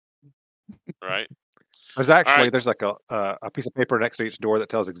Right. There's actually right. there's like a piece of paper next to each door that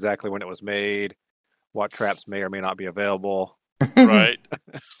tells exactly when it was made, what traps may or may not be available. Right.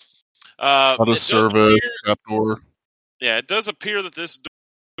 out of It does service, appear, trapdoor. yeah, it does appear that this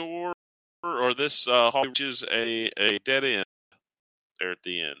door or this hall is a dead end there at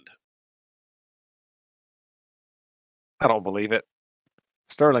the end. I don't believe it.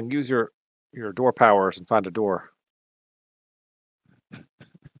 Sterling, use your door powers and find a door.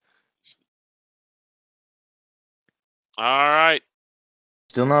 All right.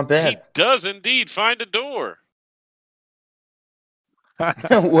 Still not He bad. does indeed find a door.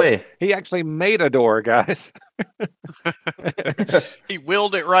 No way. He actually made a door, guys. He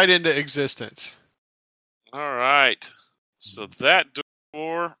willed it right into existence. All right. So that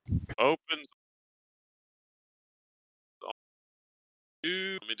door opens.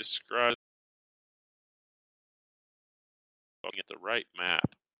 Let me describe. Looking at the right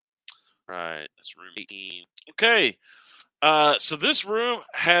map. Right. That's room 18. Okay. So this room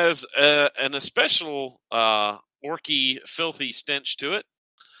has an especial orky, filthy stench to it.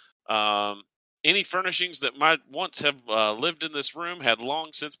 Any furnishings that might once have lived in this room had long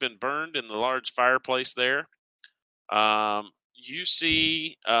since been burned in the large fireplace there. You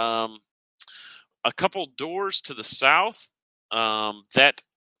see a couple doors to the south that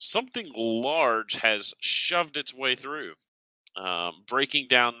something large has shoved its way through, breaking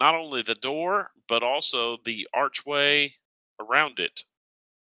down not only the door, but also the archway around it.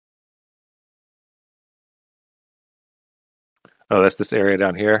 Oh, that's this area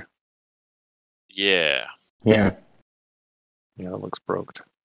down here. Yeah. Yeah. Yeah, it looks broke.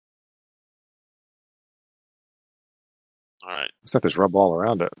 All right. Looks like there's rubble all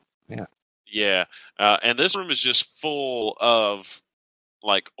around it. Yeah. Yeah. And this room is just full of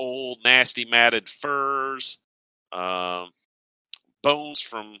like old, nasty, matted furs, bones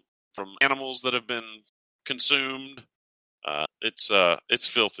from animals that have been consumed. It's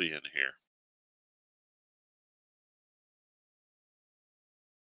filthy in here.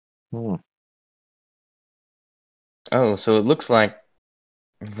 Hmm. Oh, so it looks like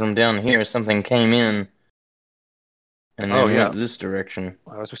from down here something came in and then went this direction.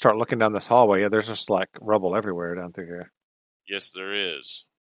 Well, as we start looking down this hallway, yeah, there's just like rubble everywhere down through here. Yes, there is.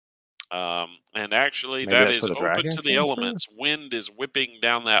 And actually, Maybe that that's is where the open dragon to the came through? elements. Wind is whipping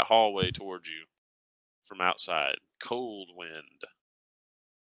down that hallway towards you from outside. Cold wind.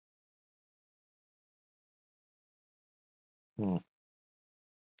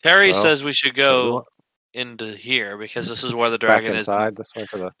 Terry Well, says we should So go we want- into here because this is where the back dragon is, inside this way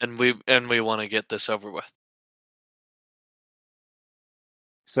to the. and we want to get this over with.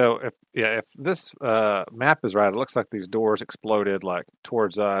 So if this map is right, it looks like these doors exploded like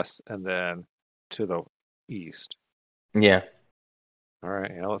towards us and then to the east. Yeah. All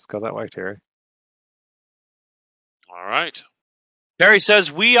right, yeah, let's go that way, Terry. All right. Terry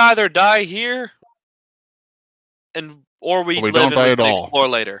says we either die here, or we Or we live don't die and at we can all. explore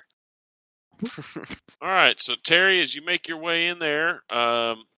later. All right. So Terry, as you make your way in there,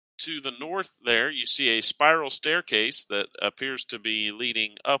 to the north there, you see a spiral staircase that appears to be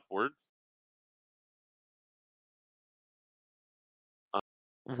leading upward.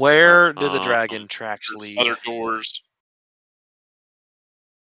 Where do the dragon tracks lead? Other doors.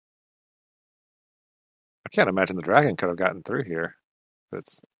 I can't imagine the dragon could have gotten through here. If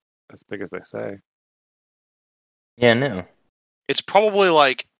it's as big as they say. Yeah, no. It's probably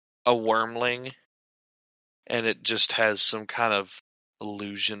like a wormling, and it just has some kind of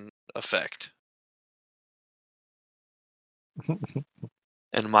illusion effect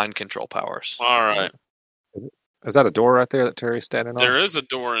and mind control powers. All right. Is that a door right there that Terry's standing on? There is a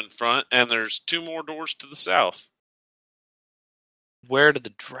door in front, and there's 2 more doors to the south. Where do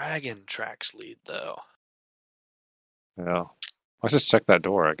the dragon tracks lead, though? Yeah. Let's just check that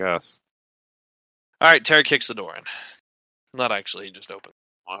door, I guess. All right, Terry kicks the door in. Not actually, he just opened.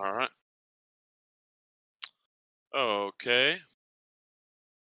 All right. Okay.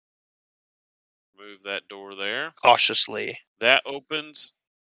 Move that door there. Cautiously. That opens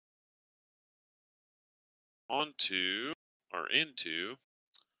onto or into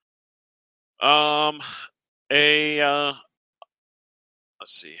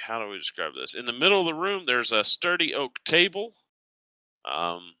let's see, how do we describe this? In the middle of the room there's a sturdy oak table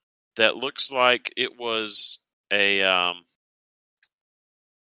that looks like it was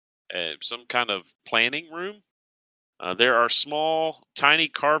some kind of planning room. There are small, tiny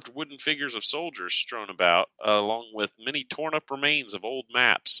carved wooden figures of soldiers strewn about, along with many torn-up remains of old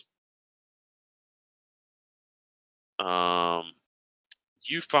maps.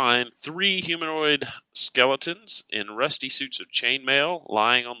 You find 3 humanoid skeletons in rusty suits of chainmail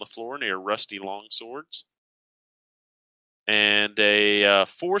lying on the floor near rusty longswords. And a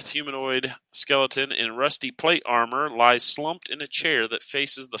 4th humanoid skeleton in rusty plate armor lies slumped in a chair that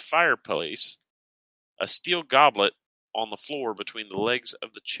faces the fireplace. A steel goblet on the floor between the legs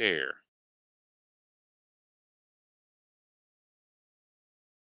of the chair.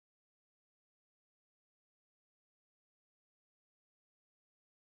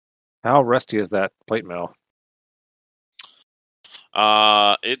 How rusty is that plate mill?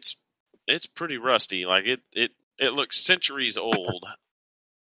 It's pretty rusty. Like it looks centuries old.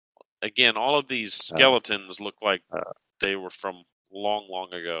 Again, all of these skeletons look like they were from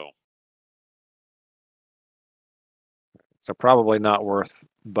long ago. So probably not worth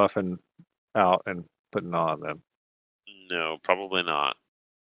buffing out and putting on them. No, probably not.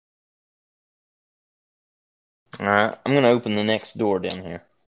 All right, I'm gonna open the next door down here.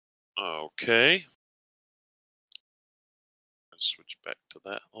 Okay. Let's switch back to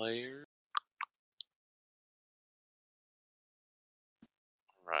that layer.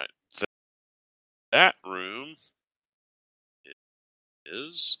 Right. That room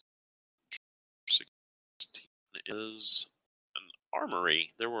is 16 is an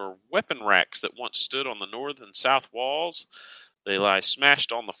armory. There were weapon racks that once stood on the north and south walls. They lie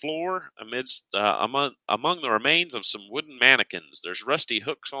smashed on the floor amidst among the remains of some wooden mannequins. There's rusty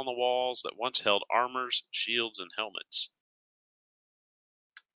hooks on the walls that once held armors, shields, and helmets.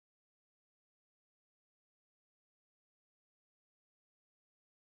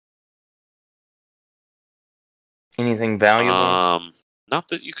 Anything valuable? Not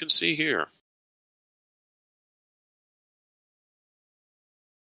that you can see here.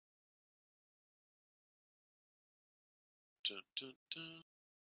 Dun, dun, dun.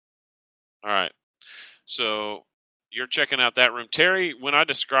 All right. So you're checking out that room. Terry, when I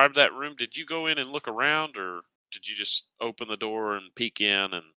described that room, did you go in and look around, or did you just open the door and peek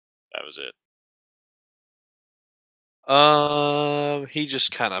in and that was it? He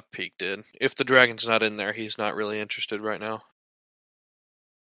just kind of peeked in. If the dragon's not in there, he's not really interested right now.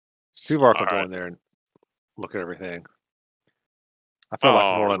 Tuvark will All go right. in there and look at everything. I feel like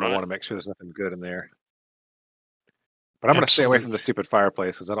All Roland will right. want to make sure there's nothing good in there. But I'm going to stay away from the stupid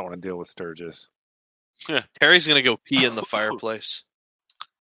fireplace because I don't want to deal with Sturgis. Terry's gonna go pee in the fireplace.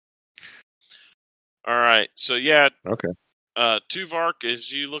 All right. So yeah, Okay. Tuvark,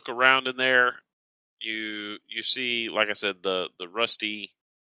 as you look around in there, you see, like I said, the rusty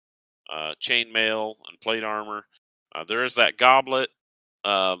chainmail and plate armor. There is that goblet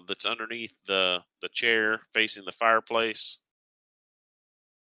that's underneath the chair facing the fireplace.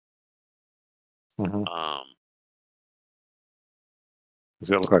 Mm-hmm.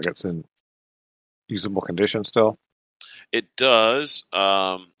 Does it look like it's in usable condition still? It does.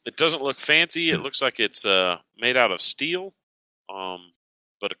 It doesn't look fancy. It looks like it's made out of steel.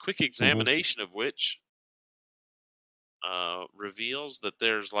 But a quick examination of which reveals that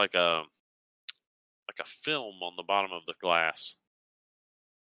there's like a film on the bottom of the glass.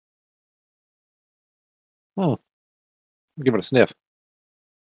 Give it a sniff.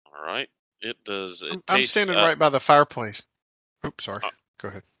 All right. It does. I'm standing right by the fireplace. Oops, sorry. Go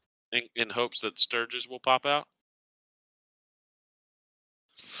ahead. In hopes that Sturgis will pop out.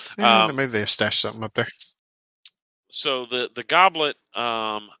 Maybe they stashed something up there. So the goblet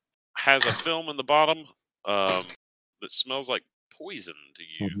has a film in the bottom that smells like poison to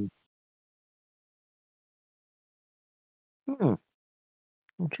you. Mm-hmm.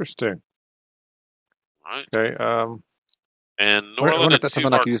 Interesting. Right. Okay. And I Norland wonder if and that's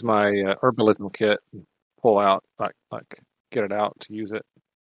something I Tuvark, could use my herbalism kit and pull out, like get it out to use it.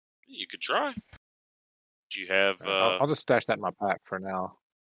 you could try. Do you have? I'll just stash that in my pack for now.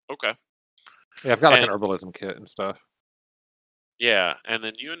 Okay. Yeah, I've got like an And- herbalism kit and stuff. Yeah, and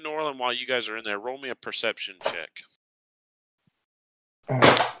then you and Norland, while you guys are in there, roll me a perception check.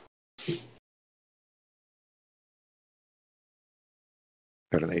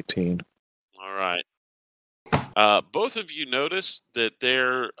 Got an 18. All right. Both of you notice that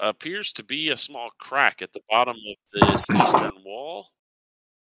there appears to be a small crack at the bottom of this eastern wall,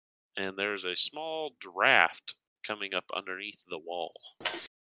 and there's a small draft coming up underneath the wall.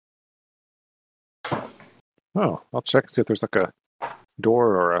 Oh, I'll check and see if there's like a door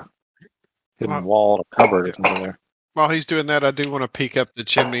or a hidden Well, wall, a cupboard or something there. While he's doing that, I do want to peek up the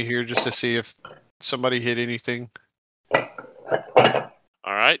chimney here just to see if somebody hit anything All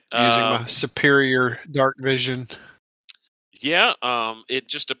right. using my superior dark vision. Yeah, it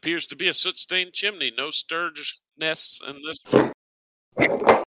just appears to be a soot-stained chimney. No sturge nests in this one.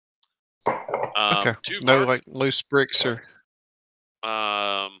 Okay. Tuvark, No, like loose bricks or.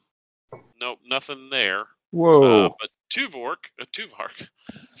 nope, nothing there. Whoa. But Tuvark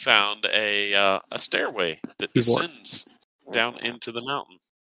found a stairway that Tuvark. descends down into the mountain.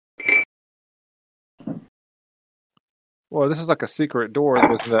 Well, this is like a secret door that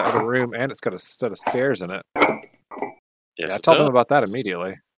goes to that other room, and it's got a set of stairs in it. Yes, Yeah, I it told them does. about that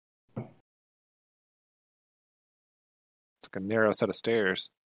immediately. It's like a narrow set of stairs.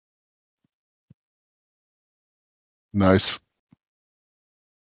 Nice.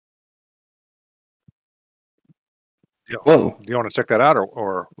 Whoa. Do you want to check that out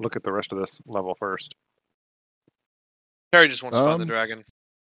or look at the rest of this level first? Terry just wants to find the Um, dragon.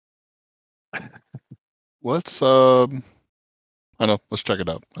 Let's I know. Let's check it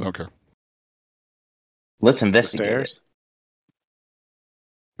out. I don't care. Let's The investigate it. stairs?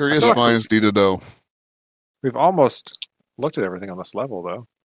 Curious feel like minds need to know. We've almost looked at everything on this level, though.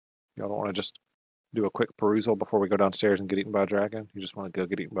 Y'all don't want to just do a quick perusal before we go downstairs and get eaten by a dragon? You just want to go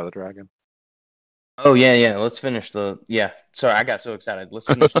get eaten by the dragon? Oh yeah. Let's finish the. Yeah. Sorry, I got so excited. Let's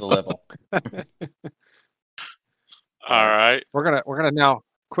finish the level. All right. We're gonna now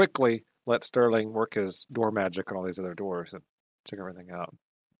quickly let Sterling work his door magic on all these other doors and check everything out.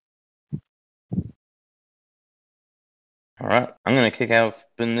 All right. I'm gonna kick out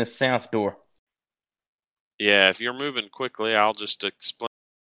in this south door. Yeah, if you're moving quickly, I'll just explain.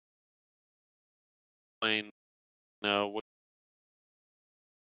 What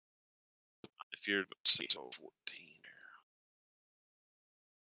if you're 14?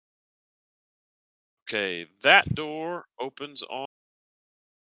 Okay, that door opens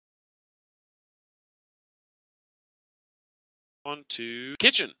onto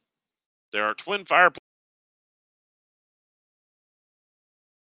kitchen. There are twin fireplaces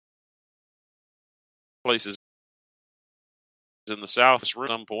in the south room at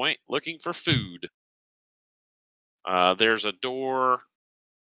some point looking for food. There's a door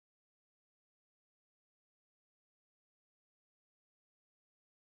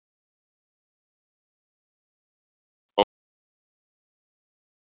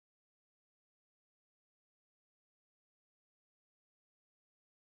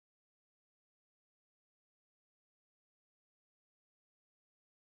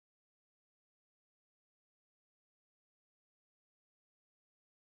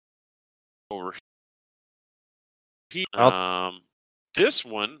over here. This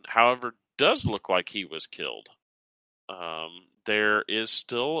one, however, does look like he was killed. There is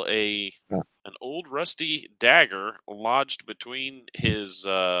still an old rusty dagger lodged between his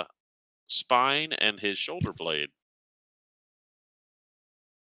spine and his shoulder blade.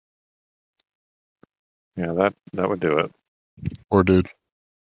 Yeah, that would do it. Or dude.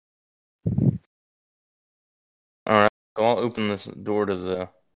 All right. So I'll open this door to the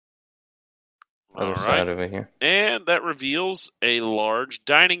other All side right. over here. And that reveals a large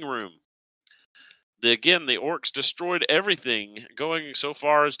dining room. Again, the orcs destroyed everything, going so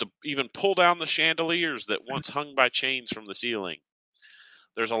far as to even pull down the chandeliers that once hung by chains from the ceiling.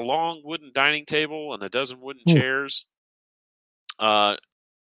 There's a long wooden dining table and a dozen wooden chairs.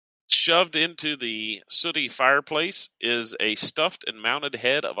 Shoved into the sooty fireplace is a stuffed and mounted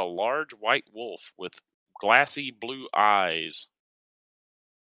head of a large white wolf with glassy blue eyes.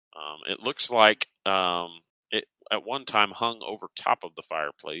 It looks like it at one time hung over top of the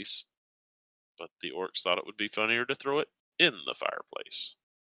fireplace, but the orcs thought it would be funnier to throw it in the fireplace.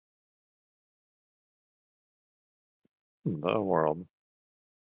 The world.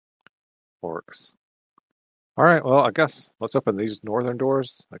 Orcs. All right, well, I guess let's open these northern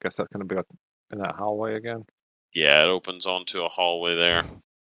doors. I guess that's going to be in that hallway again. Yeah, it opens onto a hallway there.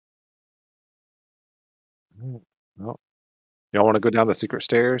 Well, y'all want to go down the secret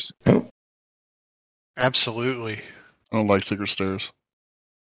stairs? Absolutely. I don't like secret stairs.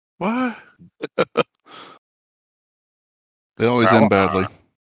 What? They always Well, end badly.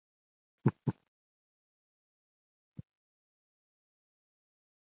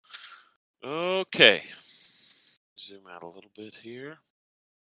 Okay. Zoom out a little bit here.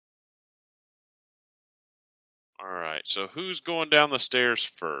 All right. So who's going down the stairs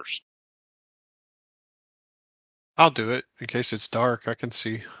first? I'll do it in case it's dark. I can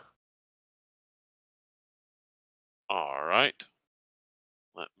see. All right.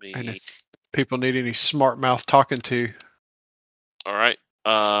 Let me. And if people need any smart mouth talking to, All right.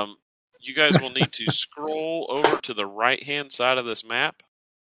 You guys will need to scroll over to the right-hand side of this map,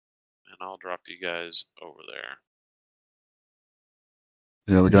 and I'll drop you guys over there.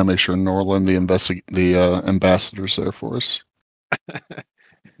 Yeah, we gotta make sure Norland, the ambassador's there for us.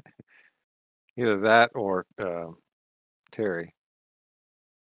 Either that or Terry.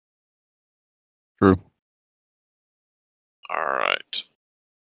 True. All right.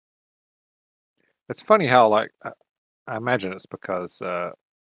 It's funny how, like, I imagine it's because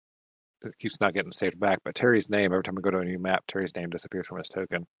it keeps not getting saved back, but Terry's name, every time we go to a new map, Terry's name disappears from his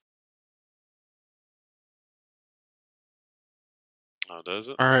token. Oh, does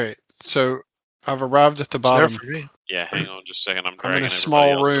it? all right. So I've arrived at the It's there bottom. for me. Yeah, hang on just a second. I'm I'm in dragging a everybody small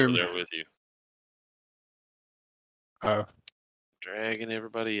else room. over there with you. Oh, Dragging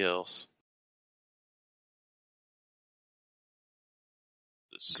everybody else.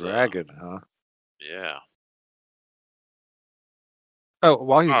 This, Dragon, huh? yeah. Oh,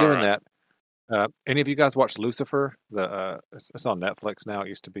 while he's All doing right. that, any of you guys watch Lucifer? It's on Netflix now. It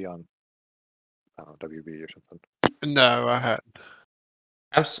used to be on, I don't know, WB or something. no, I hadn't.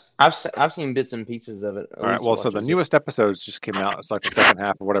 I've seen bits and pieces of it. All right. Well, so the newest episodes just came out. It's like the second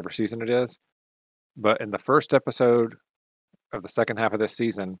half of whatever season it is. But in the first episode of the second half of this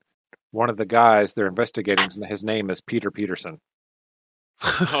season, one of the guys they're investigating, his name is Peter Peterson.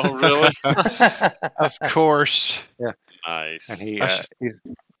 Oh, really? Of course. Nice.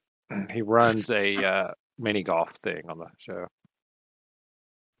 And he runs a mini golf thing on the show.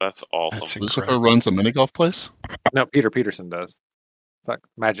 That's awesome. That's Lucifer incredible. runs a mini golf place? No, Peter Peterson does. It's like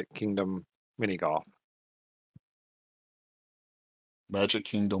Magic Kingdom mini golf. Magic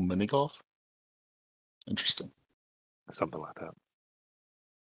Kingdom mini golf? Interesting. Something like that.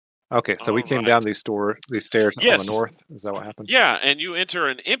 Okay, so we All came right. down these stairs on Yes. the north. Is that what happened? Yeah, and you enter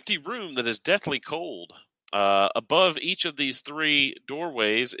an empty room that is deathly cold. Above each of these three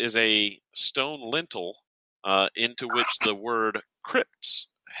doorways is a stone lintel into which the word crypts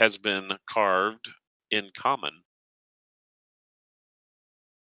has been carved in common.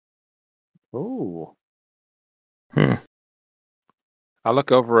 Ooh. Hmm. I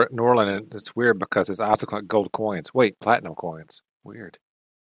look over at Norland and it's weird because his eyes look like gold coins. Wait, platinum coins. Weird.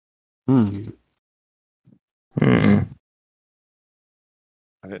 Hmm. I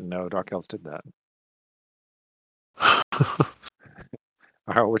didn't know Dark Elves did that.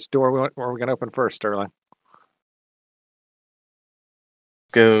 All right, which door are we going to open first, Sterling?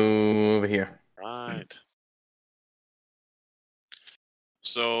 Go over here. Right.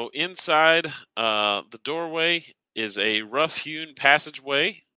 So inside the doorway is a rough-hewn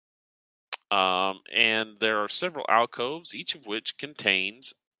passageway, and there are several alcoves, each of which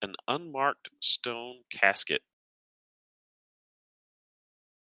contains an unmarked stone casket.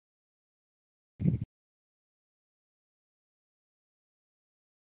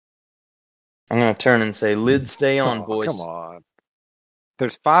 I'm gonna turn and say, "Lid, stay on, Oh, boys." come on.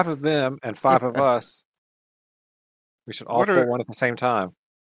 There's 5 of them and 5 of us. We should all What pull are- one at the same time.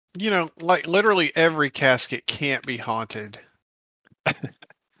 You know, like literally every casket can't be haunted.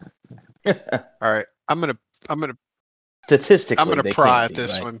 All right, I'm gonna Statistically, they pry can't at be,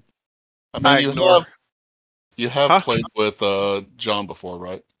 this right? one. I mean, I you ignore. have Huh? played with John before,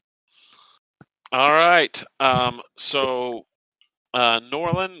 right? All right. So,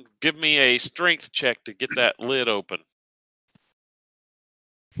 Norland, give me a strength check to get that lid open.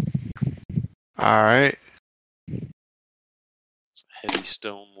 All right. It's a heavy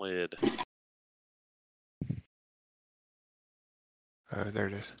stone lid. There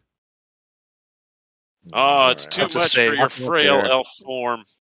it is. Oh, it's too That's a much for save. your Up frail there. elf form.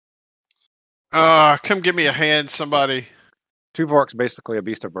 Come give me a hand, somebody. Tuvork's basically a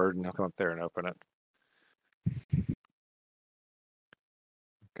beast of burden. I'll come up there and open it.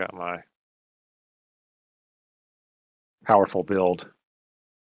 Got my powerful build.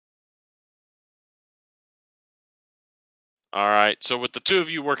 All right. So with the two of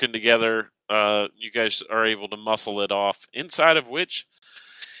you working together, you guys are able to muscle it off. Inside of which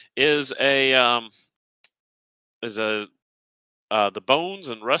is the bones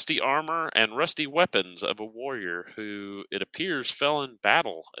and rusty armor and rusty weapons of a warrior who, it appears, fell in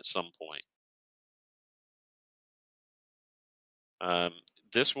battle at some point.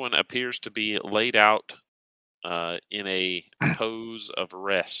 This one appears to be laid out in a pose of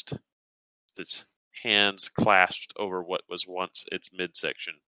rest. Its hands clasped over what was once its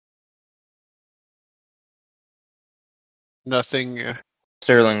midsection. Nothing.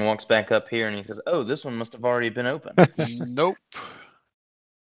 Sterling walks back up here and he says, "Oh, this one must have already been opened." Nope.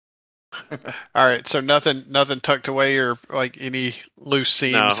 All right, so nothing tucked away or like any loose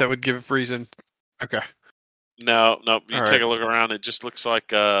seams that would give reason. Okay. No. You All take right. a look around. It just looks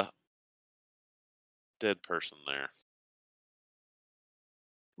like a dead person there.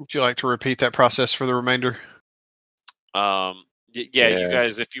 Would you like to repeat that process for the remainder? Yeah, you Yeah.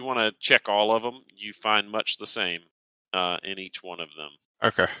 guys, if you want to check all of them, you find much the same in each one of them.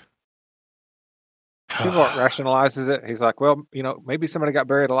 Okay. Tuvok rationalizes it. He's like, well, maybe somebody got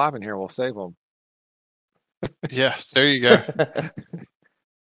buried alive in here. We'll save them. Yeah, there you go.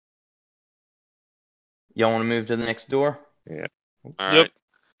 Y'all want to move to the next door? Yeah. All right. Yep.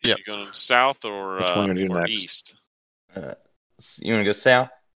 Yep. You going south or, Which one do you do or next? east? You want to go south?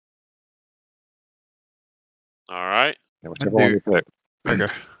 All right. Yeah, whichever one you pick.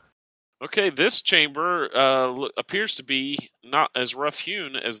 Okay. Okay, this chamber appears to be not as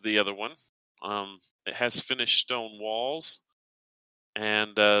rough-hewn as the other one. It has finished stone walls,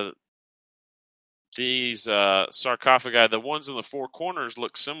 and these sarcophagi, the ones in the four corners,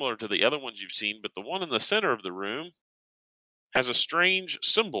 look similar to the other ones you've seen, but the one in the center of the room has a strange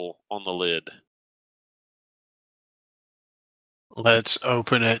symbol on the lid. Let's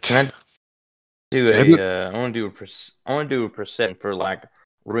open it. Can I do Maybe- I want to do a perception for like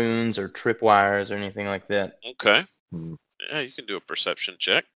runes or tripwires or anything like that. Okay. Hmm. Yeah, you can do a perception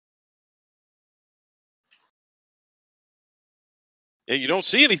check. Yeah, you don't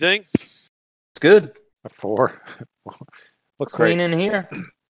see anything. It's good. A 4. Looks Clean great. in here.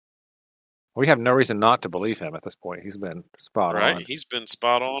 We have no reason not to believe him at this point. He's been spot Right? on. He's been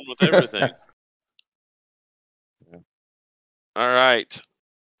spot on with everything. Yeah. All right.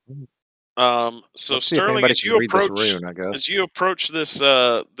 So Let's see if Sterling, anybody as can you read this approach rune, I guess. as you approach this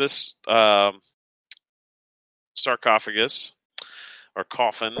sarcophagus or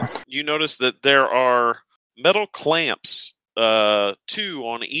coffin, you notice that there are metal clamps, 2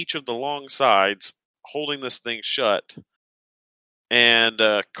 on each of the long sides, holding this thing shut. And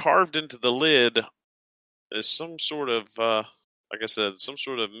carved into the lid is some sort of, like I said, some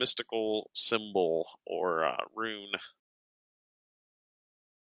sort of mystical symbol or rune.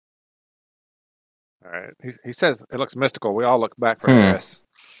 All right. He says it looks mystical. We all look back for Hmm. Eris.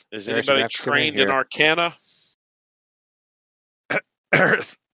 Is Eris, anybody you have to come in trained in here. Arcana?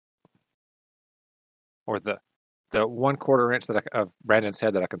 Eris. Or the 1/4 inch of Brandon's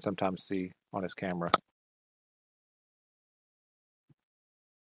head that I can sometimes see on his camera.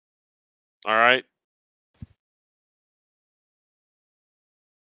 All right.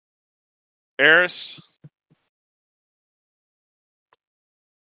 Eris?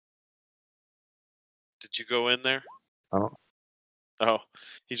 Did you go in there? Oh, Oh,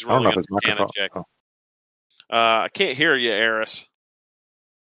 he's I don't know rolling if an his Arcana microphone. check. Oh. I can't hear you, Eris.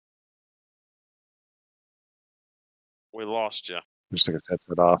 We lost you. Just took his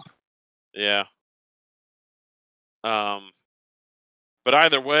headset off. Yeah. But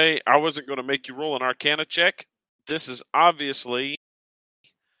either way, I wasn't going to make you roll an Arcana check. This is obviously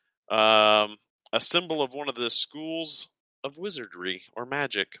a symbol of one of the schools of wizardry or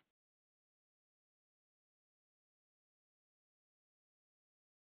magic.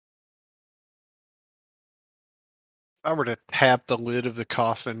 If I were to tap the lid of the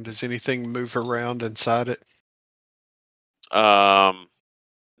coffin, does anything move around inside it?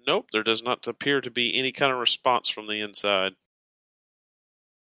 Nope, there does not appear to be any kind of response from the inside.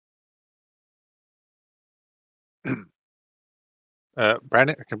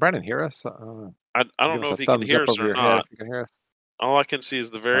 Brandon, can Brandon hear us? I don't Give know us if a he can thumbs hear up us over or your head not. if you can hear us. All I can see is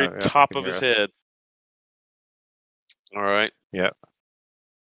the very yeah, top he can of his hear us. head. All right.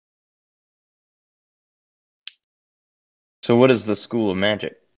 So what is the School of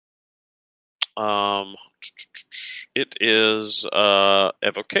Magic? It is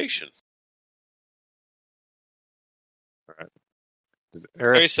evocation. Does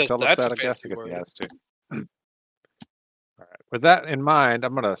Harry Eris says tell us that's that? a I guess fancy he word. has to. All right. With that in mind,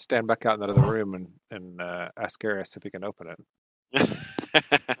 I'm going to stand back out in that other room and ask Eris if he can open it.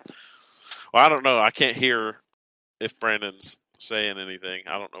 Well, I don't know. I can't hear if Brandon's saying anything.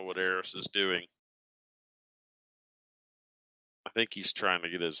 I don't know what Eris is doing. I think he's trying to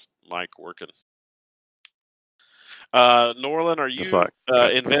get his mic working. Norlin, are Just you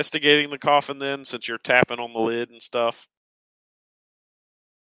like- investigating the coffin then, since you're tapping on the lid and stuff?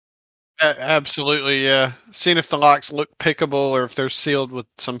 Absolutely, yeah. Seeing if the locks look pickable or if they're sealed with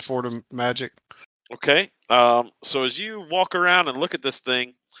some sort of magic. Okay. So as you walk around and look at this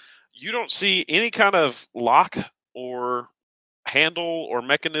thing, you don't see any kind of lock or handle or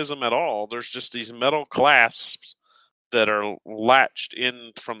mechanism at all. There's just these metal clasps that are latched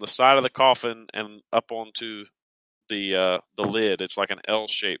in from the side of the coffin and up onto the lid. It's like an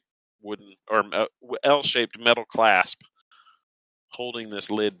L-shaped wooden or L-shaped metal clasp holding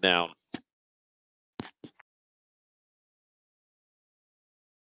this lid down.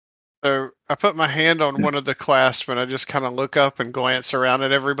 So I put my hand on one of the clasps and I just kind of look up and glance around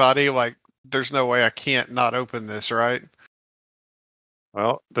at everybody like, there's no way I can't not open this, right?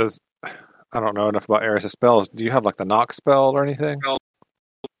 Well, I don't know enough about Eris' spells. Do you have like the knock spell or anything?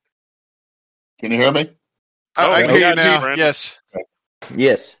 Can you hear me? Oh, I we can hear got you you, now. Brandon. Yes.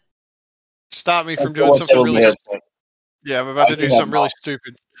 Yes. Stop me from That's doing what's something over my really. headset. Yeah, I'm about to I do can have something really knock.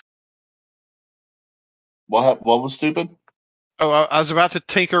 stupid. What was stupid? Oh, I was about to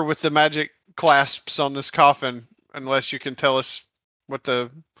tinker with the magic clasps on this coffin, unless you can tell us what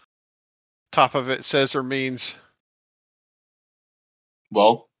the top of it says or means.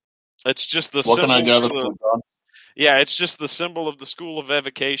 Well, It's just the what symbol. can I gather for the- from John? Yeah, it's just the symbol of the School of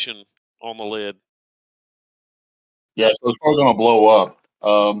Evocation on the lid. Yeah, so it's probably going to blow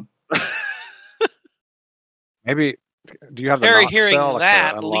up. Maybe. Do you have the Terry knock hearing spell? Like the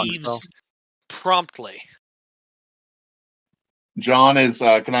that unlock leaves spell? promptly. John,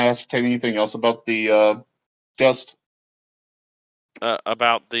 can I ascertain anything else about the chest?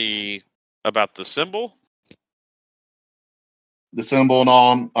 About the symbol. The symbol and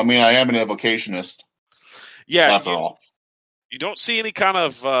all? I mean, I am an evocationist, Yeah, after all. you don't see any kind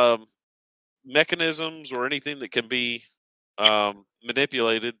of mechanisms or anything that can be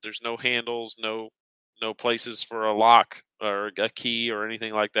manipulated. There's no handles, no places for a lock or a key or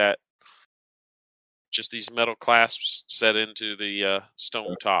anything like that. Just these metal clasps set into the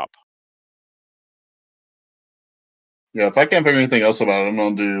stone top. Yeah, if I can't figure anything else about it, I'm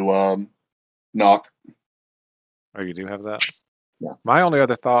going to do knock. Oh, you do have that? Yeah. My only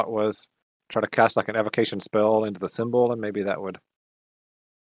other thought was try to cast like an evocation spell into the symbol, and maybe that would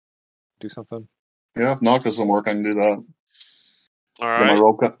do something. Yeah, if knock doesn't work, I can do that. All Get my right.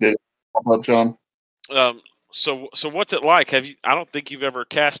 roll cut. Did it pop up, John? So what's it like? I don't think you've ever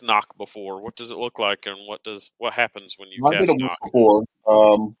cast knock before. What does it look like, and what happens when you I did cast it once knock?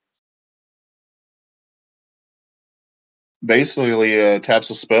 before. Basically, taps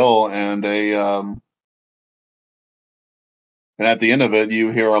a spell, and at the end of it,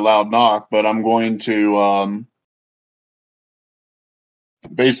 you hear a loud knock. But I'm going to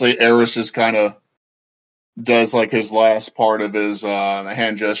basically Eris just kind of does like his last part of his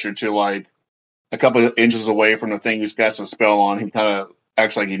hand gesture to like a couple of inches away from the thing he's got some spell on. He kind of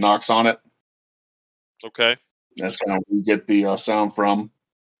acts like he knocks on it. Okay. That's kind of where you get the sound from.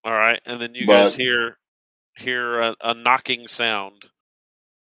 All right, and then you But- guys hear a knocking sound.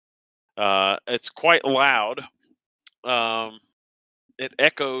 It's quite loud. It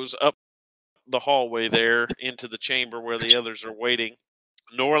echoes up the hallway there into the chamber where the others are waiting.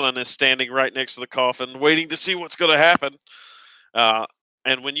 Norlin is standing right next to the coffin, waiting to see what's going to happen.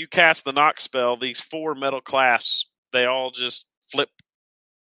 And when you cast the knock spell, these 4 metal clasps, they all just flip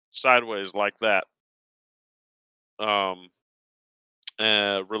sideways like that,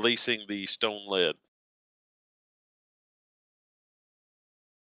 releasing the stone lid.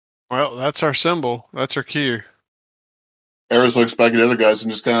 Well, that's our symbol. That's our cue. Eris looks back at the other guys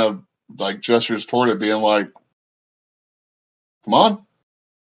and just kind of like gestures toward it, being like, "Come on."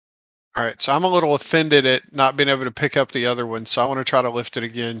 All right, so I'm a little offended at not being able to pick up the other one, so I want to try to lift it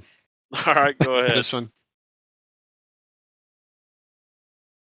again. All right, go ahead. This one.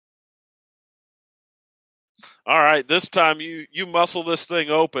 All right, this time you muscle this thing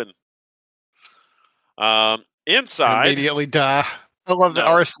open. I Inside, immediately die. I love that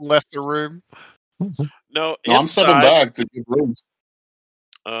No. Arson left the room. no, No, I'm stepping inside, back to give room.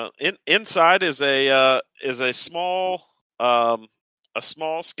 inside is a small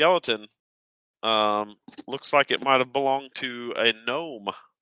skeleton. Looks like it might have belonged to a gnome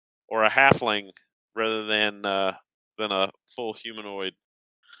or a halfling rather than a full humanoid.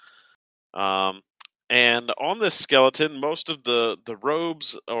 And on this skeleton, most of the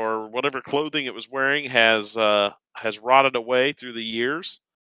robes or whatever clothing it was wearing has rotted away through the years.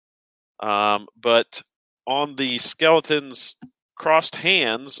 But on the skeleton's crossed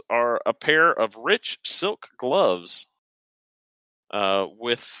hands are a pair of rich silk gloves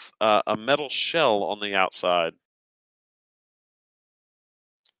with a metal shell on the outside.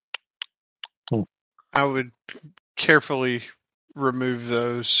 I would carefully remove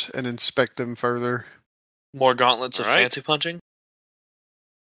those and inspect them further. More gauntlets of All right. fancy punching.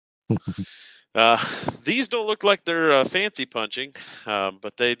 These don't look like they're fancy punching,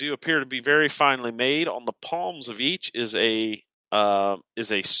 but they do appear to be very finely made. On the palms of each is a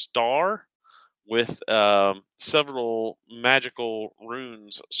star with several magical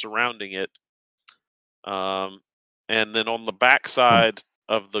runes surrounding it. And then on the backside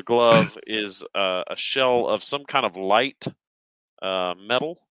of the glove is a shell of some kind of light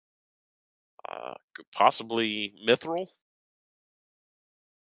metal, possibly mithril.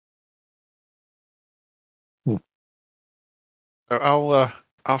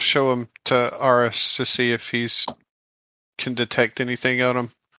 I'll show him to Aris to see if he's can detect anything on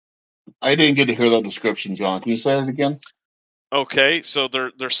him. I didn't get to hear that description, John. Can you say that again? Okay, so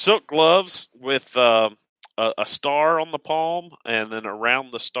they're silk gloves with a star on the palm, and then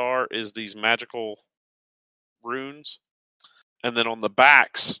around the star is these magical runes, and then on the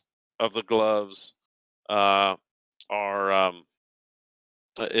backs of the gloves are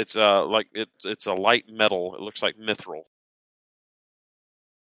it's a light metal. It looks like mithril.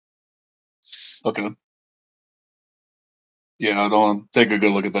 Okay. Yeah, I don't take a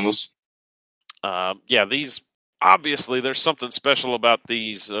good look at those. Yeah, these obviously there's something special about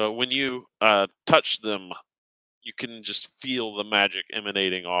these. When you touch them, you can just feel the magic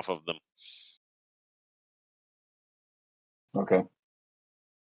emanating off of them. Okay.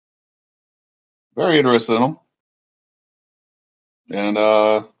 Very interested in them. And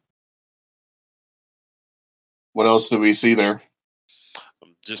what else do we see there?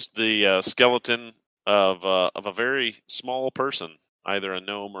 Just the skeleton of a very small person, either a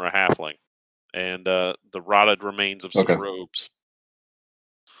gnome or a halfling, and the rotted remains of some Okay. robes.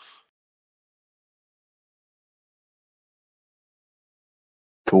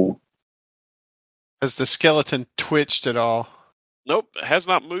 Cool. Has the skeleton twitched at all? Nope, it has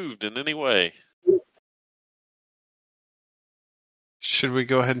not moved in any way. Should we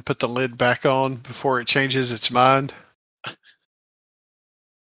go ahead and put the lid back on before it changes its mind?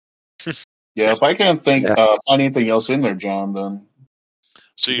 Yeah, if I can't find anything else in there, John, then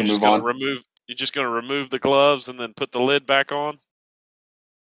So we you're can just move going to on. remove the gloves and then put the lid back on?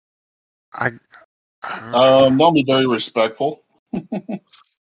 I'll be very respectful.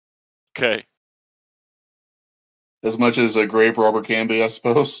 Okay. As much as a grave robber can be, I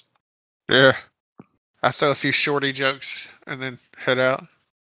suppose. Yeah. I throw a few shorty jokes and then head out.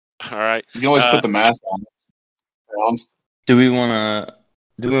 All right. You can always put the mask on. Do we want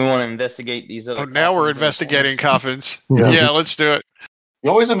to investigate these other? Oh, now we're coffins in the investigating corners? coffins. Yeah. Yeah, let's do it. You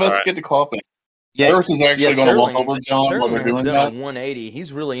always investigate the coffin. Yeah, Eris is actually going to walk Sterling- over, John, while Sterling they're has doing done that. a 180.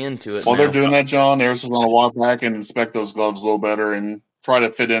 He's really into it. While now. they're doing that, John, Eris is going to walk back and inspect those gloves a little better and try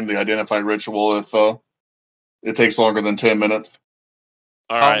to fit in the identified ritual if it takes longer than 10 minutes.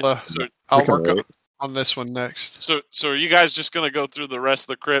 All right. I'll We can work wait. on this one next. So are you guys just going to go through the rest of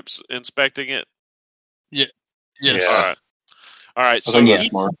the crypts inspecting it? Yes. All right. All right. I So think that's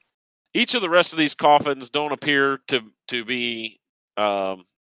smart. each of the rest of these coffins don't appear to be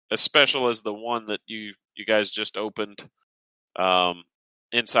as special as the one that you guys just opened.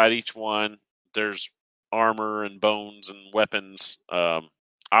 Inside each one, there's armor and bones and weapons.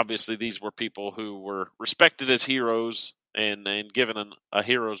 Obviously, these were people who were respected as heroes and given a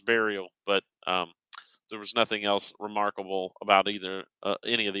hero's burial, but there was nothing else remarkable about either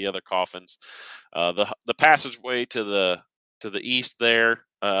any of the other coffins. The passageway to the east there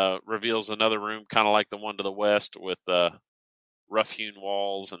reveals another room, kind of like the one to the west, with rough-hewn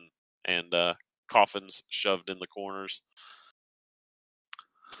walls and coffins shoved in the corners.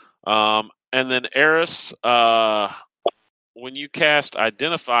 And then Eris, when you cast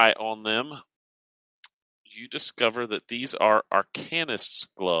Identify on them, you discover that these are Arcanist's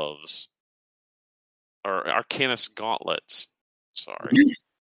gloves. Or Arcanist gauntlets. Sorry.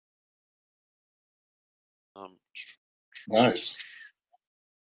 Nice.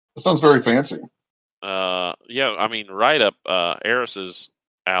 That sounds very fancy. Yeah, I mean, right up Eris's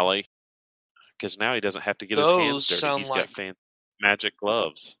alley, because now he doesn't have to get his hands Those dirty. sound He's like- got magic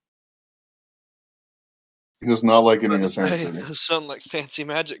gloves. He does not like getting his hands dirty. Those sound like fancy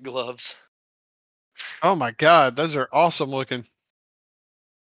magic gloves. Oh my god, those are awesome looking,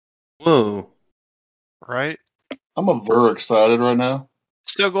 Whoa. right? I'm very excited right now.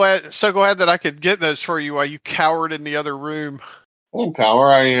 So glad that I could get those for you while you cowered in the other room. I didn't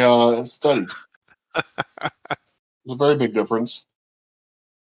cower. I studied. It's a very big difference.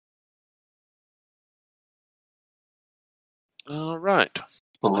 All right.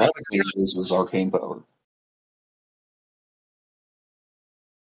 Sporadically uses arcane power.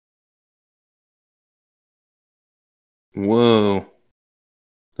 Whoa.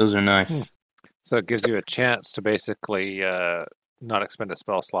 Those are nice. Hmm. So it gives you a chance to basically not expend a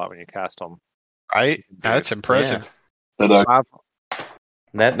spell slot when you cast them. Right? That's impressive. But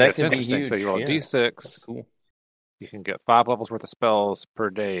That It's could be interesting. huge. So you roll a yeah. That's d6. cool. You can get 5 levels worth of spells per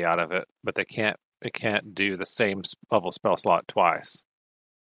day out of it, but it can't do the same level spell slot twice.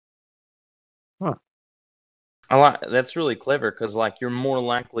 That's really clever because, like, you're more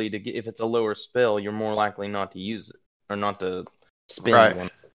likely to get, if it's a lower spell, you're more likely not to use it or not to spend Right. one.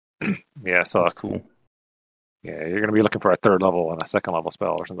 Yeah, so That's cool. yeah, you're going to be looking for a 3rd level and a 2nd level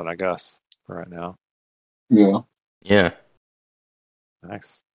spell or something, I guess, for right now. yeah. Yeah.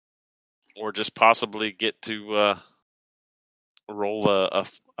 Nice. Or just possibly get to roll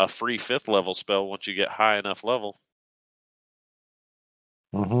a free 5th level spell once you get high enough level.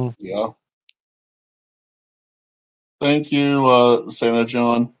 Mm-hmm. Yeah. Thank you, Santa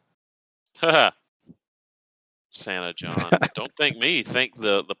John. Santa John. Don't thank me. Thank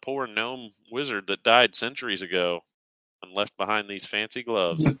the poor gnome wizard that died centuries ago and left behind these fancy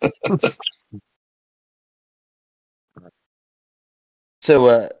gloves.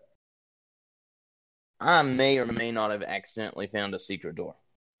 So, I may or may not have accidentally found a secret door.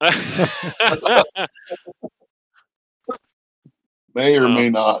 May or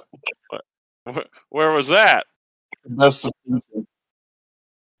may not. Where was that? That's the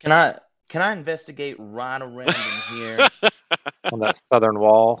Can I investigate right around in here? On that southern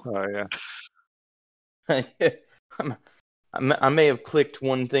wall. Oh, yeah. I may have clicked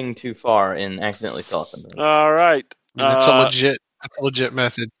one thing too far and accidentally saw something. All right. That's a legit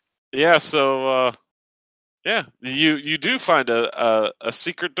method. Yeah, so yeah, you do find a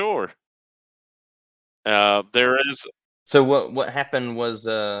secret door. There is. So what happened was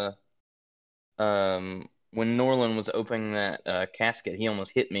when Norland was opening that casket, he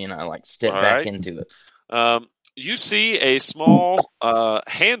almost hit me, and I stepped All back right. into it. You see a small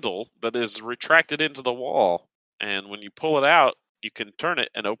handle that is retracted into the wall, and when you pull it out, you can turn it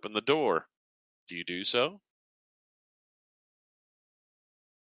and open the door. Do you do so?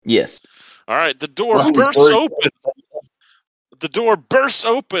 Yes. All right. The door Well, bursts very- open. The door bursts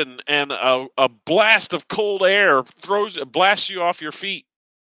open, and a blast of cold air blasts you off your feet.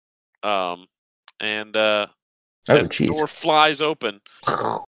 And as the door flies open,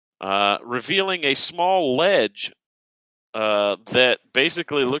 revealing a small ledge that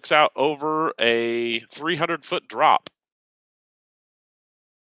basically looks out over a 300-foot drop.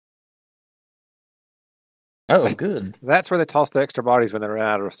 Oh, good. That's where they toss the extra bodies when they're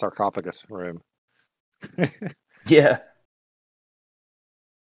out of a sarcophagus room. Yeah.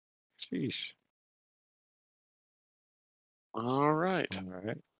 Sheesh. All right. All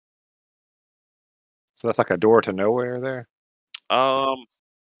right. So that's like a door to nowhere there?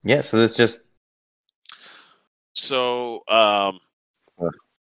 Yeah, so it's just... So,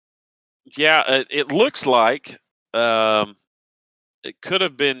 yeah, it looks like it could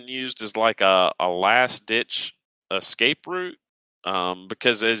have been used as like a last-ditch escape route,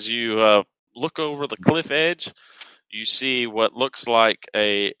 because as you look over the cliff edge, you see what looks like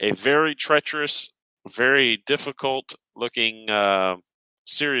a very treacherous, very difficult-looking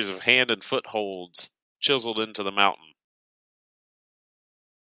series of hand and footholds chiseled into the mountain.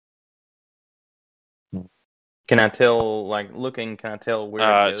 Can I tell, looking, can I tell where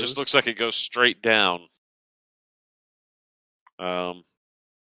it goes? It just looks like it goes straight down.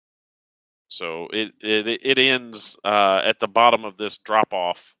 So it ends at the bottom of this drop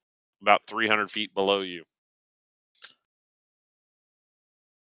off, about 300 feet below you.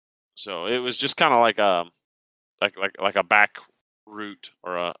 So it was just kind of like a back route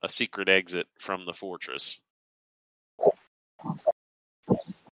or a secret exit from the fortress.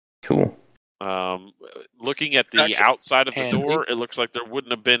 Cool. Looking at the outside of the door, it looks like there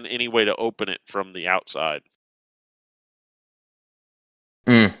wouldn't have been any way to open it from the outside.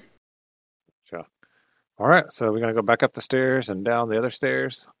 Mm. Sure. All right, so we're going to go back up the stairs and down the other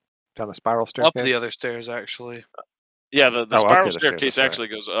stairs, down the spiral staircase. Up the other stairs, actually. Yeah, the spiral staircase actually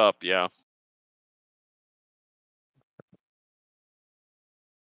goes up, yeah.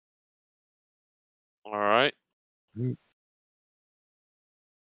 All right. Mm-hmm.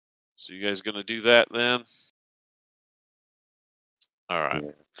 So you guys going to do that then? All right.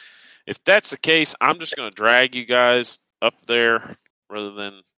 Yeah. If that's the case, I'm just going to drag you guys up there rather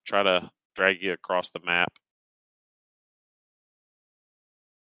than try to drag you across the map.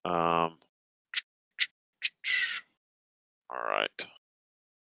 All right.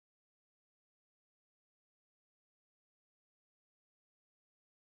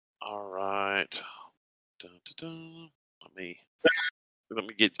 All right. Dun, dun, dun. Let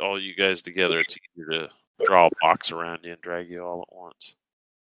me get all you guys together. It's easier to draw a box around you and drag you all at once.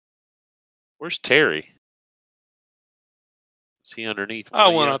 Where's Terry? Is he underneath? I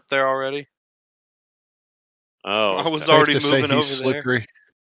one of went you? up there already. Oh, I was okay. already Safe to say moving he's over there. slippery.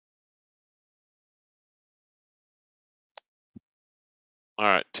 All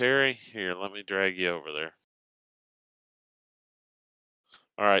right, Terry. Here, let me drag you over there.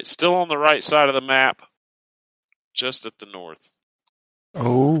 All right, still on the right side of the map, just at the north.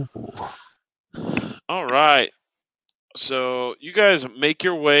 Oh. All right. So you guys make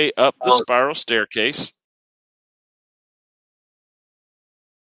your way up the spiral staircase.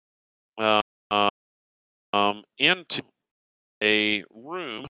 Into a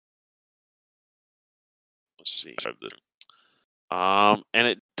room. Let's see. And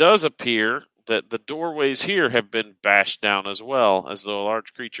it does appear that the doorways here have been bashed down as well, as though a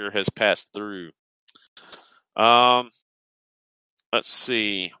large creature has passed through. Let's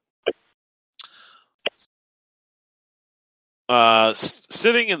see.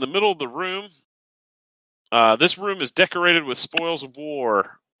 Sitting in the middle of the room, this room is decorated with spoils of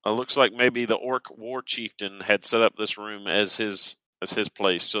war. Looks like maybe the orc war chieftain had set up this room as his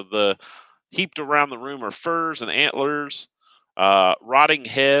place. So the heaped around the room are furs and antlers, rotting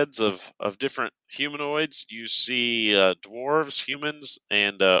heads of different humanoids. You see dwarves, humans,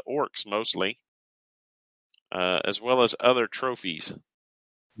 and orcs mostly, as well as other trophies.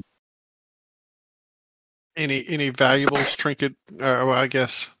 Any valuables, trinket? Well, I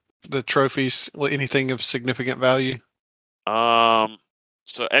guess the trophies. Anything of significant value?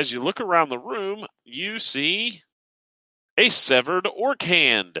 So as you look around the room, you see a severed orc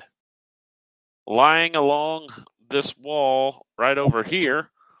hand lying along this wall right over here,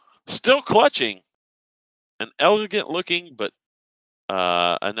 still clutching an elegant looking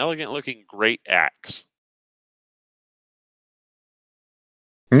great axe.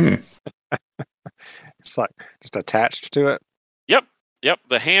 It's like just attached to it. Yep.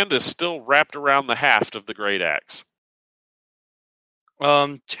 The hand is still wrapped around the haft of the great axe.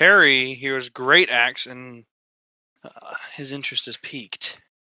 Terry hears great axe, and his interest is piqued.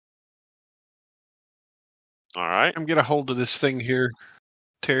 All right. I'm gonna hold of this thing here,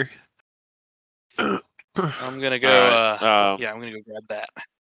 Terry. I'm gonna go. Right. I'm gonna go grab that.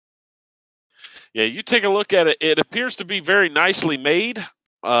 Yeah, you take a look at it. It appears to be very nicely made,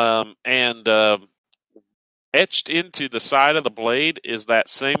 and etched into the side of the blade is that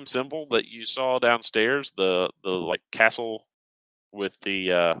same symbol that you saw downstairs, the like castle with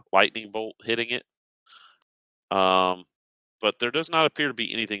the lightning bolt hitting it. But there does not appear to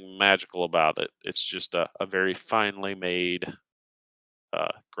be anything magical about it. It's just a very finely made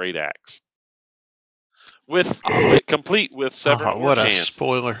great axe, complete with severed orc what a hand.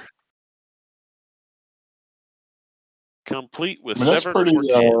 spoiler! Complete with that's severed pretty. orc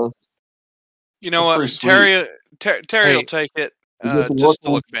hand. You know That's what? pretty Terry will take it You get to just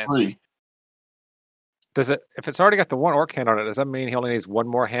to look look for fancy. free. Does it? If it's already got the one orc hand on it, does that mean he only needs one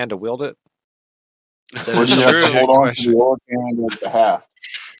more hand to wield it? That Or is do you have to true. hold on to Question. the orc hand at the half?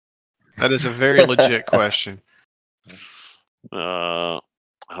 That is a very legit question. I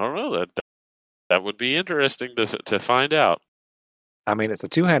don't know. That would be interesting to find out. I mean, it's a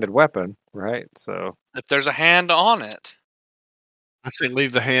two-handed weapon, right? So If there's a hand on it, I say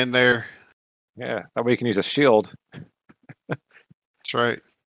leave the hand there. yeah, that way you can use a shield. That's right.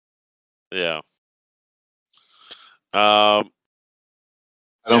 Yeah. I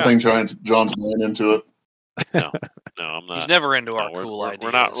don't Yeah. think John's going into it. No, I'm not. he's never into No, our we're, cool we're, ideas.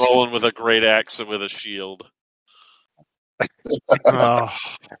 we're not rolling with a great axe and with a shield. Oh,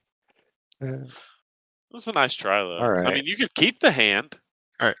 It was a nice try, though. All right. I mean, you could keep the hand.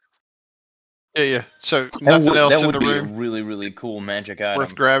 yeah. So nothing else that in would the be room a really, really cool magic item.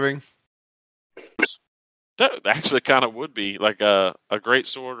 worth grabbing. That actually kind of would be like a great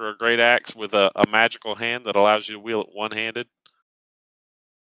sword or a great axe with a magical hand that allows you to wield it one-handed.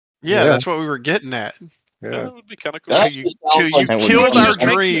 Yeah, Yeah. that's what we were getting at. Yeah. That would be kind of cool. That Till you just sounds like That would be killed our interesting.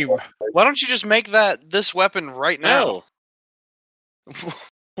 dream. Why don't you just make this weapon right now? Why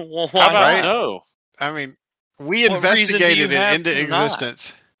How about Right? no? I mean, we What reason do you investigated it have into to not?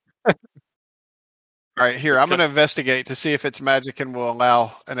 existence. All right, here, I'm going to investigate to see if it's magic and will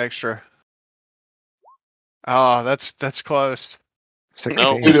allow an extra. Oh, that's close.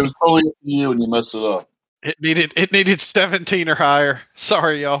 16. Dude, it was totally up to you and you messed it up. It needed 17 or higher.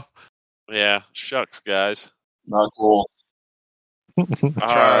 Sorry, y'all. Yeah, shucks, guys. Not cool. All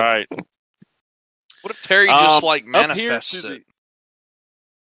right. What if Terry just Up here manifests to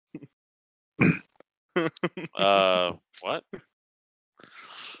it? What?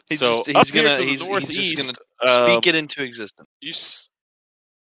 He's So just, up he's here gonna to the he's just northeast, gonna speak it into existence.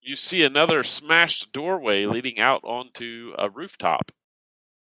 you see another smashed doorway leading out onto a rooftop.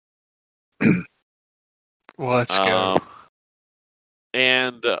 Well, let's go.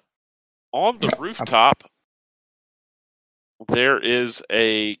 And on the rooftop, there is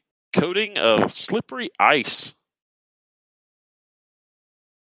a coating of slippery ice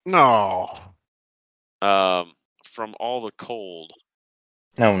No. from all the cold.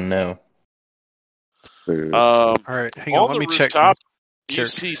 Oh no. All right, hang on. On Let the me check. rooftop, you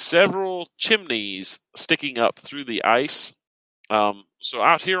character. see several chimneys sticking up through the ice. So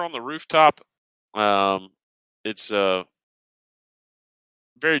out here on the rooftop, it's very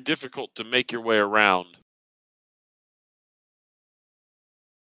difficult to make your way around.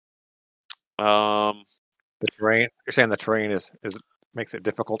 The terrain. You're saying the terrain is makes it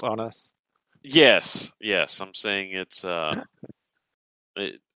difficult on us. Yes. I'm saying it's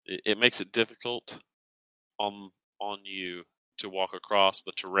it makes it difficult on you to walk across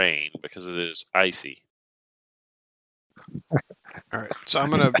the terrain because it is icy. All right,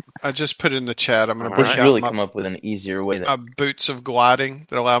 so I just put in the chat. I'm gonna All We break right. should out really my, come up with an easier way. my boots of gliding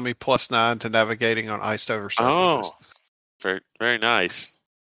that allow me +9 to navigating on iced over surfaces. Oh, very very nice.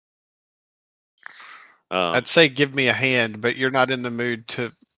 I'd say give me a hand, but you're not in the mood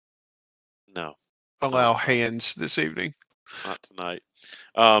to No, allow hands this evening. not tonight.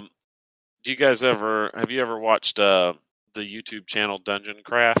 Do you guys have you ever watched the YouTube channel Dungeon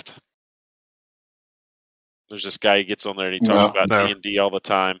Craft? There's this guy who gets on there and he talks about No. D&D all the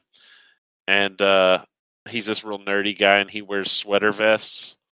time, and he's this real nerdy guy and he wears sweater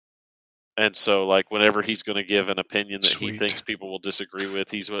vests. And so, like, whenever he's going to give an opinion that he Sweet. thinks people will disagree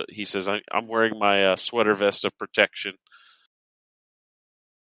with, he says, "I'm wearing my sweater vest of protection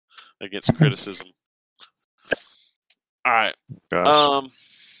against criticism." All right. Gosh.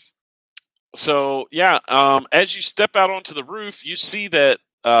 So yeah, as you step out onto the roof, you see that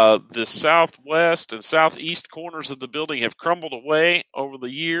the southwest and southeast corners of the building have crumbled away over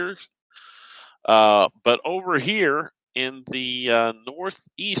the years. But over here in the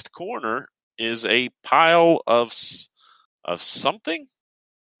northeast corner is a pile of something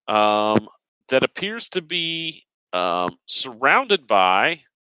that appears to be surrounded by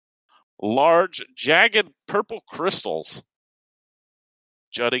large, jagged purple crystals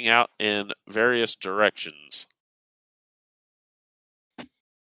jutting out in various directions.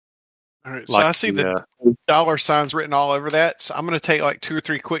 All right, so I see the dollar signs written all over that. So I'm going to take like 2 or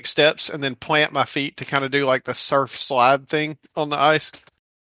 3 quick steps and then plant my feet to kind of do like the surf slide thing on the ice.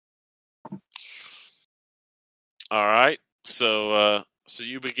 All right, so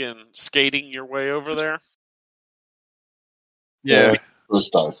you begin skating your way over there. Yeah. This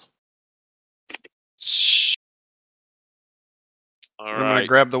stuff. All I'm going to right,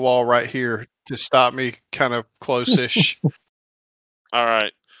 grab the wall right here to stop me kind of close-ish. all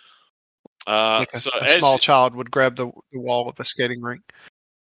right. Like So a as small you, child would grab the wall of the skating rink.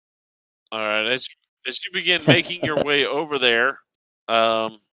 all right, as you begin making your way over there,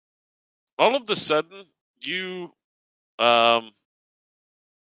 all of a sudden you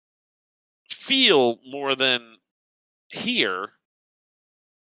feel more than hear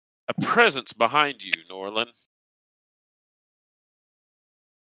a presence behind you, Norlin.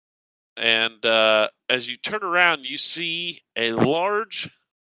 And as you turn around, you see a large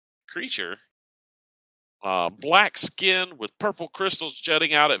creature, black skin with purple crystals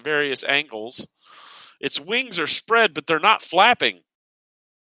jutting out at various angles. Its wings are spread, but they're not flapping.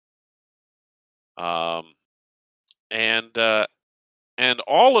 And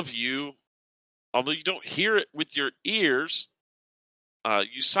all of you, although you don't hear it with your ears,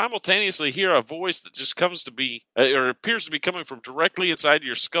 you simultaneously hear a voice that just comes to be, or appears to be coming from directly inside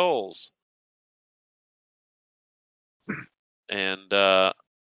your skulls. And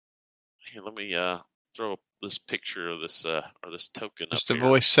here, let me throw this picture of this or this token Does up the here.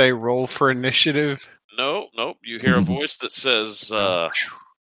 voice say roll for initiative? Nope. You hear a voice that says,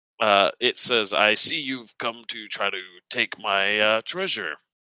 it says, "I see you've come to try to take my treasure."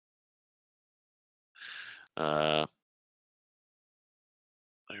 There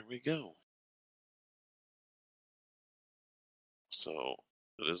we go. So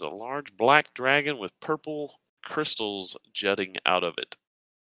it is a large black dragon with purple crystals jutting out of it.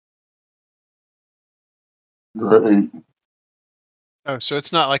 Great. Oh, so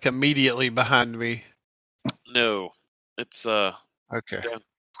it's not like immediately behind me. No, it's Okay.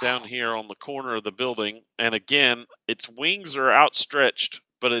 down here on the corner of the building, and again, its wings are outstretched,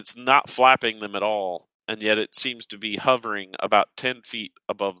 but it's not flapping them at all, and yet it seems to be hovering about 10 feet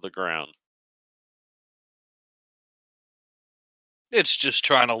above the ground. It's just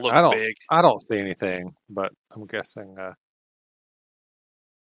trying to look big. I don't see anything, but I'm guessing.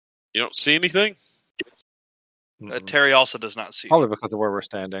 You don't see anything? Terry also does not see. Probably because of where we're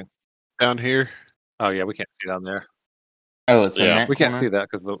standing. Down here. Oh yeah, we can't see down there. Oh, it's in Yeah. that We can't corner? see that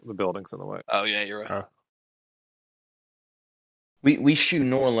because the building's in the way. Oh yeah, you're right. We shoo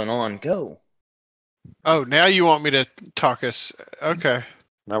Norlin on. Go. Oh, now you want me to talk us? Okay.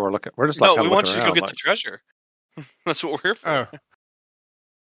 Now we're looking. We're just No, like we want you to go around, get the treasure. That's what we're here for. Oh.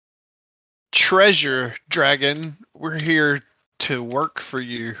 Treasure Dragon, we're here to work for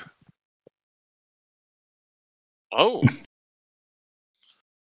you. Oh.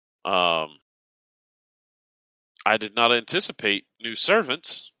 I did not anticipate new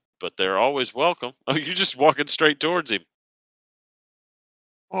servants, but they're always welcome. Oh, you're just walking straight towards him.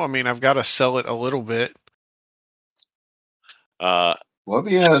 Well, I mean, I've got to sell it a little bit. What if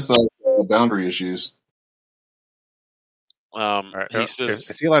he has boundary issues? All right, He says,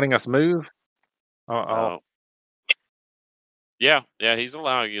 "Is he letting us move?" yeah, he's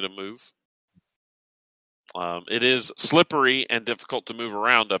allowing you to move. It is slippery and difficult to move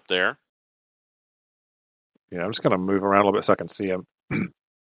around up there. Yeah, I'm just going to move around a little bit so I can see him.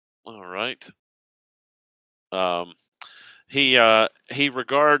 All right. He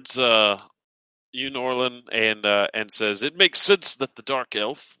regards you, Norlin, and says it makes sense that the Dark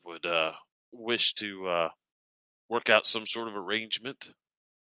Elf would wish to work out some sort of arrangement.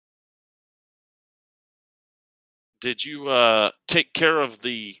 Did you take care of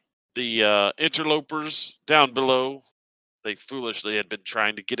the interlopers down below? They foolishly had been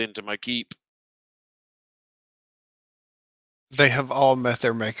trying to get into my keep. They have all met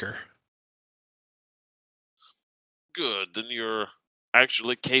their maker. Good, then you're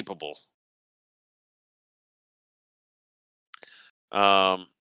actually capable. Wouldn't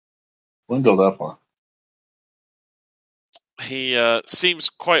go that far. He seems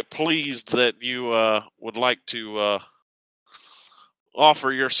quite pleased that you would like to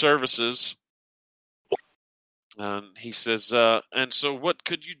offer your services. And he says, and so what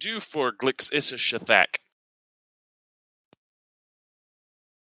could you do for Glix Isishathak?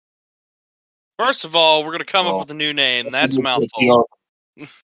 First of all, we're going to come up with a new name. That's a mouthful.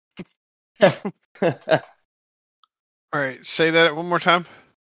 All right, say that one more time.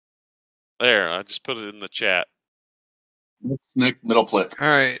 There, I just put it in the chat. Nick, middle click. All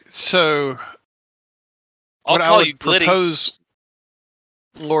right, so I'll what I call would you Glitty. propose,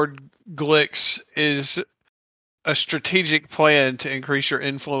 Lord Glix, is a strategic plan to increase your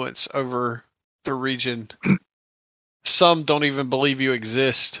influence over the region. Some don't even believe you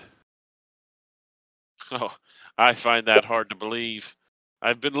exist. Oh, I find that hard to believe.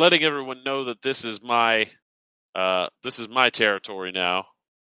 I've been letting everyone know that this is my territory now.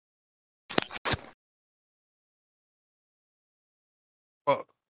 Well,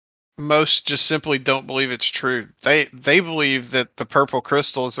 most just simply don't believe it's true. They believe that the purple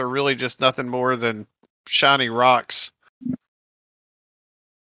crystals are really just nothing more than shiny rocks.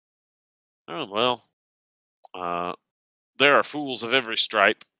 Oh, well, there are fools of every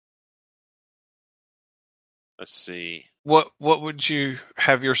stripe. Let's see. What would you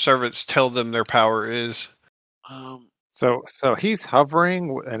have your servants tell them their power is? So he's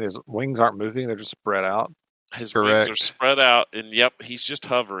hovering and his wings aren't moving; they're just spread out. His Correct. wings are spread out, and yep, he's just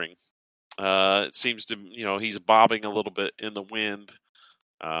hovering. It seems to, he's bobbing a little bit in the wind,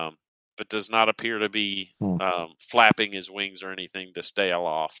 but does not appear to be flapping his wings or anything to stay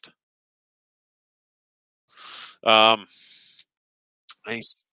aloft. How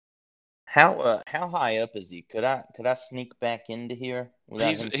high up is he? Could I sneak back into here?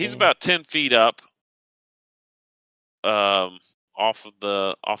 He's about 10 feet up, off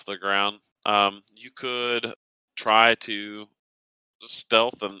the ground. You could try to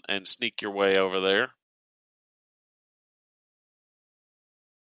stealth and sneak your way over there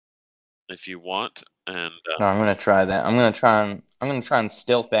if you want. And no, I'm gonna try that. I'm gonna try and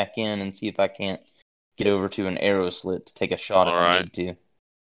stealth back in and see if I can't get over to an arrow slit to take a shot if I need to.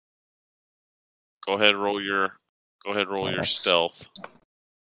 Go ahead, roll your stealth.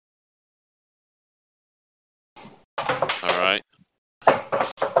 All right.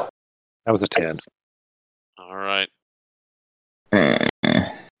 That was a 10. All right.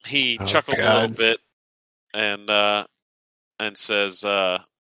 He chuckles a little bit and says,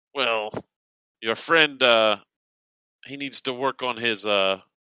 "Well, your friend, he needs to work on his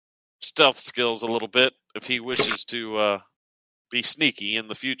stealth skills a little bit if he wishes to be sneaky in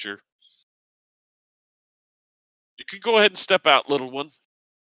the future. You can go ahead and step out, little one."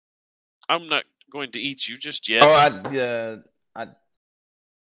 I'm not going to eat you just yet. Oh,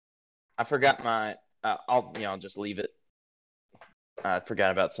 I forgot my. I'll just leave it. I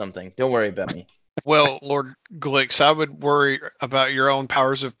forgot about something. Don't worry about me. Well, Lord Glix, I would worry about your own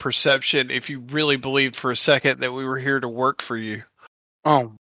powers of perception if you really believed for a second that we were here to work for you.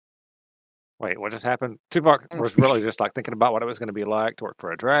 Oh, Wait, what just happened? Tuvok was really just like thinking about what it was going to be like to work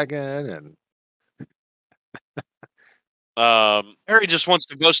for a dragon, and Harry just wants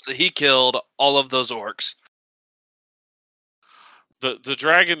to boast that he killed all of those orcs. The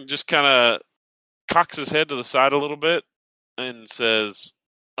dragon just kind of cocks his head to the side a little bit and says,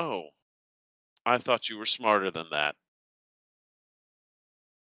 "Oh, I thought you were smarter than that."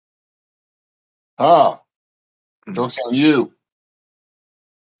 Joke's on you.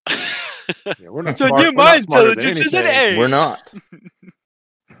 yeah, we're not So smart. your We're not mind smarter than intelligence is an anything. A. We're not.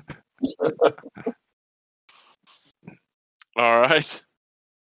 All right.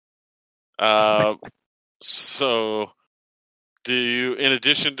 So, do you, in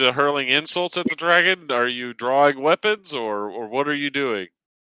addition to hurling insults at the dragon, are you drawing weapons, or what are you doing?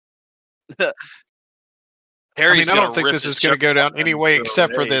 Harry's I gonna don't think rip this his is going to go down shirt any off way into a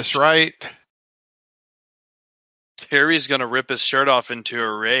except for this, rage. right? Harry's gonna rip his shirt off into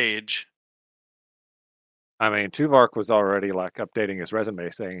a rage. I mean, Tuvok was already like updating his resume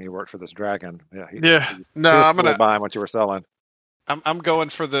saying he worked for this dragon. Yeah, he No, was I'm totally gonna. buying what you were selling. I'm going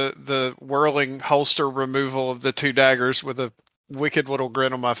for the whirling holster removal of the two daggers with a wicked little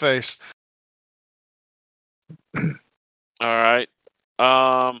grin on my face. All right.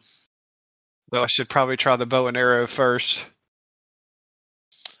 Though I should probably try the bow and arrow first.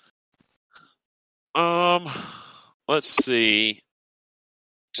 Let's see.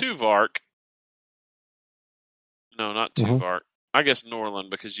 Tuvark. No, not Mhm. Tuvark. I guess Norland,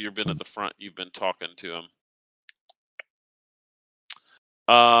 because you've been at the front. You've been talking to him.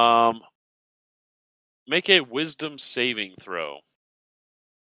 Make a wisdom saving throw.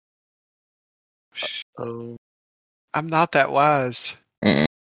 Oh, I'm not that wise.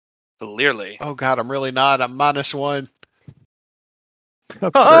 clearly. Oh God, I'm really not. I'm -1.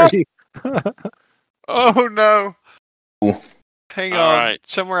 3. Oh no. Ooh. Hang All on.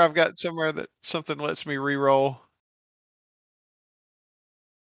 right. I've got somewhere that something lets me re-roll.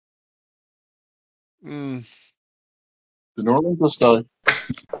 The Northern just die.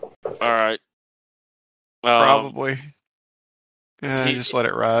 All right. Probably. Yeah, he- just let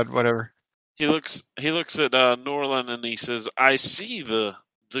it ride. Whatever. He looks at Norland and he says, "I see the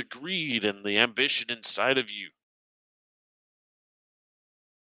greed and the ambition inside of you.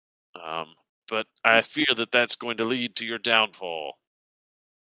 But I fear that that's going to lead to your downfall."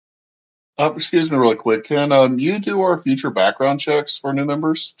 Excuse me, really quick. Can you do our future background checks for new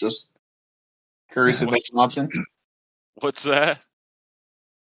members? Just curious if that's an option. What's that?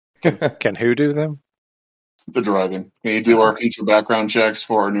 Can who do them? The dragon. Can you do our future background checks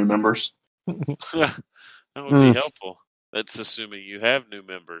for our new members? That would be helpful. That's assuming you have new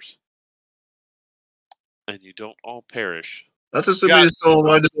members. And you don't all perish. That's assuming he's still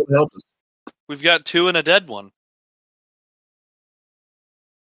alive to help us. We've got 2 and a dead one.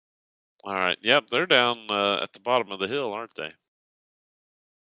 All right. Yep, they're down at the bottom of the hill, aren't they?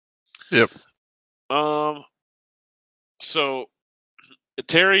 Yep. So,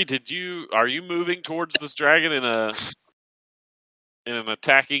 Terry, are you moving towards this dragon in an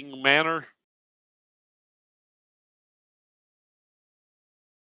attacking manner?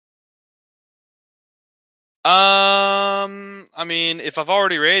 I mean, if I've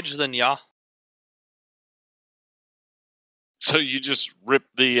already raged, then yeah. So you just rip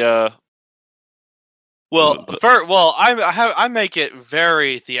the Well, The- I make it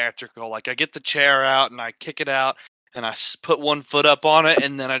very theatrical. Like I get the chair out and I kick it out and I put one foot up on it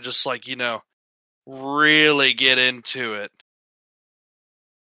and then I just really get into it.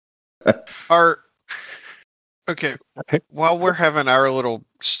 Okay. While we're having our little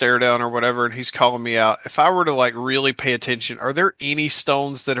stare down or whatever, and he's calling me out, if I were to really pay attention, are there any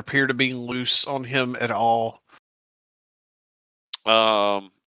stones that appear to be loose on him at all?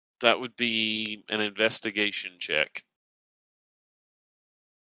 that would be an investigation check.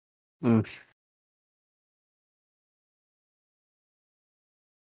 Mm.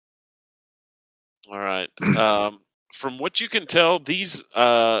 All right. From what you can tell, these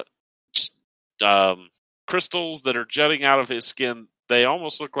crystals that are jutting out of his skin, they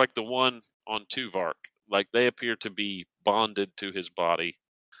almost look like the one on Tuvark. Like they appear to be bonded to his body.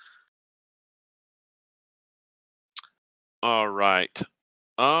 All right.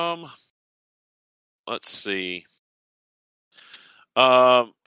 Let's see.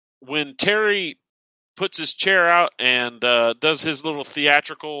 When Terry puts his chair out and does his little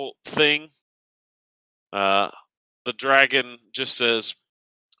theatrical thing. The dragon just says,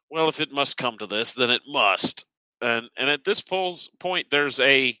 "Well, if it must come to this, then it must." And at this point, there's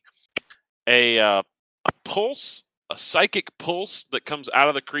a pulse, a psychic pulse that comes out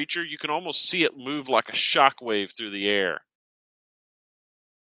of the creature. You can almost see it move like a shockwave through the air.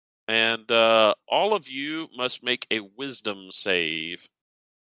 And all of you must make a wisdom save.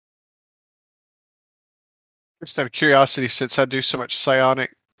 Just out of curiosity, since I do so much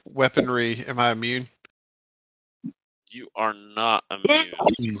psionic weaponry, am I immune? You are not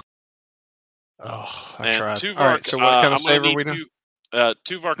immune. Oh, I And tried. Tuvark, All right, so what kind I'm of save gonna are we need doing?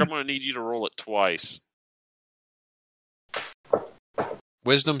 Tuvark, I'm going to need you to roll it twice.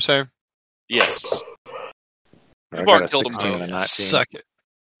 Wisdom save? Yes. I You've got already a killed him 16 and a both. 19. Suck it.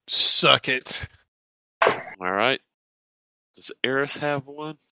 Suck it. All right. Does Eris have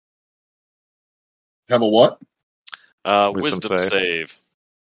one? Have a what? Wisdom save. save.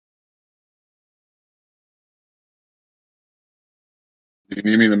 Do you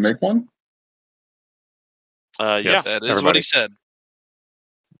need me to make one? Yeah. Yes. That is Everybody. what he said.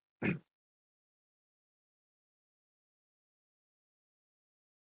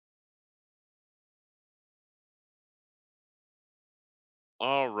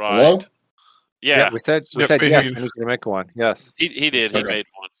 All right. Hello? Yeah. we said Yep, we yes. hear you. We need you to make one. Yes. He did. He Okay. made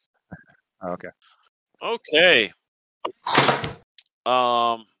one. Oh, okay. Okay.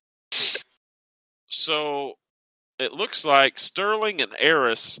 So it looks like Sterling and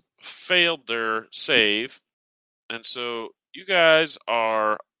Eris failed their save, and so you guys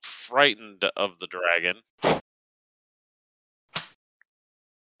are frightened of the dragon.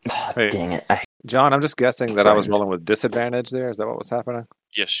 Hey. Dang it. John, I'm just guessing that I was Frightened. rolling with disadvantage there. Is that what was happening?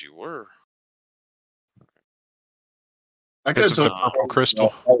 Yes, you were. I Because could of have the told purple crystal.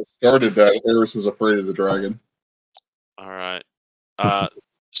 how it started that Eris is afraid of the dragon. All right.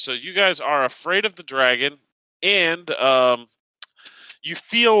 So you guys are afraid of the dragon, and you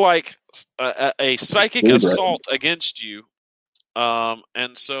feel like a psychic Blue assault against you.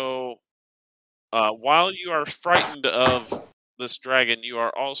 And so while you are frightened of this dragon, you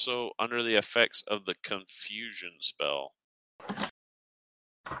are also under the effects of the confusion spell.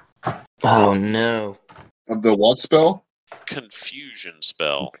 Oh no. Of the what spell? Confusion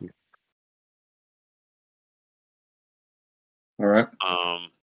spell. All right.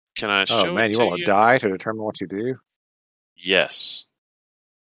 Can I Oh show man, it you to roll a you? die to determine what you do. Yes.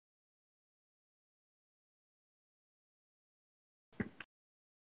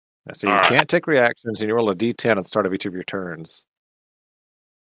 So you All right. can't take reactions, and you roll a d10 at the start of each of your turns.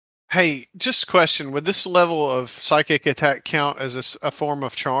 Hey, just a question. Would this level of psychic attack count as a form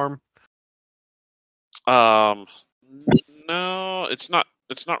of charm? No, it's not.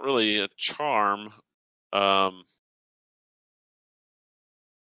 It's not really a charm.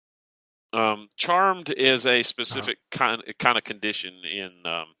 Charmed is a specific kind of condition in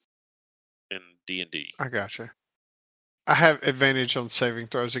D&D. I gotcha. I have advantage on saving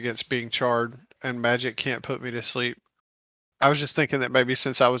throws against being charred, and magic can't put me to sleep. I was just thinking that maybe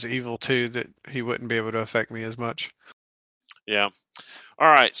since I was evil too, that he wouldn't be able to affect me as much. Yeah. All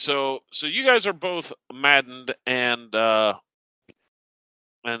right. So you guys are both maddened and Oh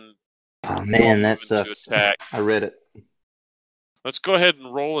man, that moving to sucks. attack. I read it. Let's go ahead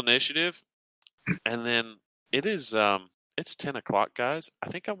and roll initiative, and then it is it's 10 o'clock, guys. I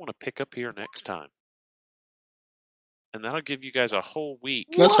think I want to pick up here next time, and that'll give you guys a whole week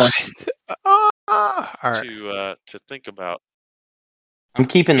That's fine. All right. to think about. I'm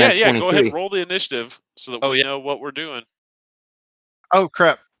keeping that Yeah. 23. Go ahead and roll the initiative so that Oh, we yeah. know what we're doing. Oh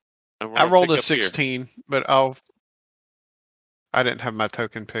crap! And we're I gonna rolled pick a up here. 16, but I didn't have my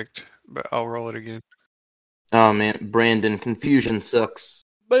token picked, but I'll roll it again. Oh man, Brandon, confusion sucks.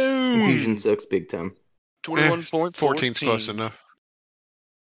 Boom. Confusion sucks big time. 21.14. 14's close enough.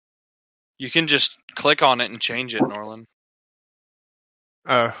 You can just click on it and change it, Norland.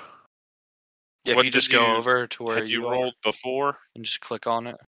 Uh, Yeah, What if you did just go you- over to where Had you are rolled before? and just click on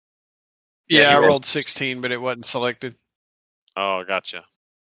it. yeah, he I rolled- rolled 16, but it wasn't selected. Oh, gotcha.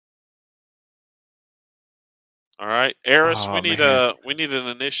 All right, Eris, Oh, we need man. an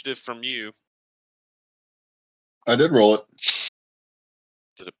initiative from you. I did roll it.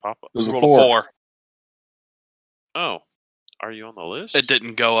 Did it pop up? It was a Roll 4. a 4. Oh, are you on the list? It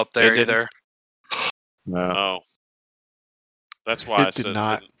didn't go up there It didn't. either. No. Oh, that's why It I did said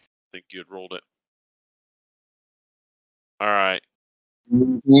not. I didn't think you had rolled it. All right.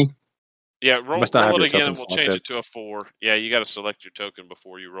 Yeah, roll must not have it your again, token and we'll change selected. it to a 4. Yeah, you got to select your token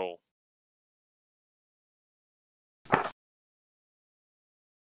before you roll.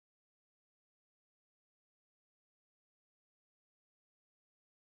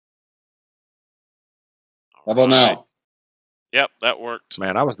 How about Alright. now? Yep, that worked.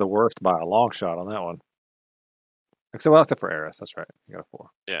 Man, I was the worst by a long shot on that one. Except for Eris. That's right. You got a 4.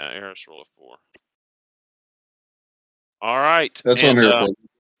 Yeah, Eris roll a 4. All right. That's what I'm and, here for.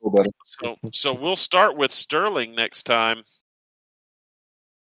 Feel better. So we'll start with Sterling next time.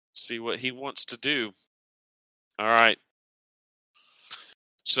 See what he wants to do. All right.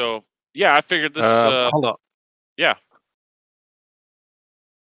 So yeah, I figured this. Hold on. Yeah.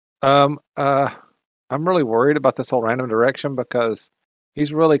 I'm really worried about this whole random direction because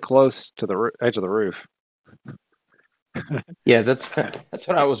he's really close to the edge of the roof. Yeah, that's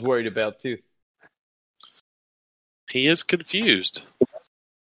what I was worried about too. He is confused.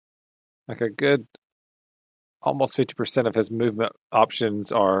 Like a good almost 50% of his movement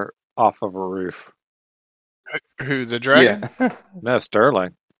options are off of a roof. Who, the dragon? Yeah, No,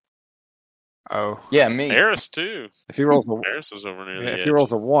 Sterling. Oh. yeah, me. Eris too. If he rolls a Eris is over near yeah, the if edge. he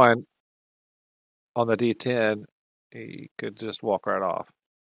rolls a 1 on the D10, he could just walk right off.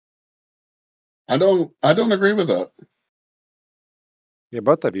 I don't agree with that. Yeah,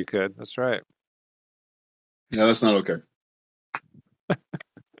 both of you could. That's right. Yeah, that's not okay.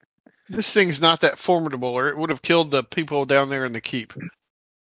 This thing's not that formidable, or it would have killed the people down there in the keep.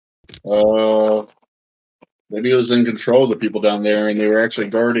 Maybe it was in control of the people down there, and they were actually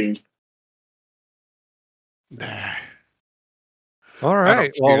guarding. Nah. All I don't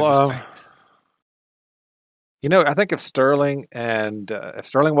right. fear this Well, thing. I think if Sterling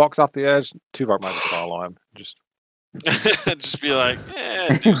walks off the edge, Tuvok might just follow him. Just Just be like,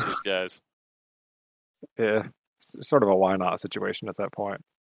 deuces, guys. yeah, sort of a why not situation at that point.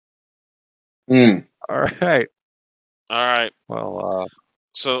 Hmm. All right. All right. Well,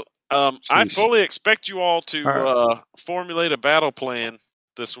 So I Sheesh. fully expect you all to All formulate a battle plan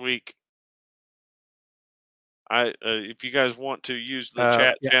this week. If you guys want to use the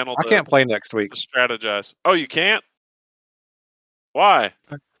chat yeah, channel, I can't play next week. to strategize. Oh, you can't? Why?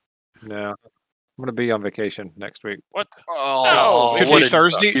 No, I'm going to be on vacation next week. What? Oh, Could what be a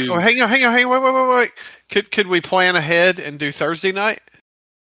Thursday. dude. Oh, hang on. Wait. Could we plan ahead and do Thursday night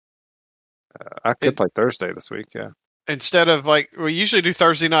I could play Thursday this week. Yeah. instead of we usually do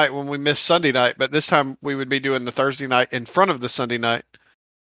Thursday night when we miss Sunday night, but this time we would be doing the Thursday night in front of the Sunday night.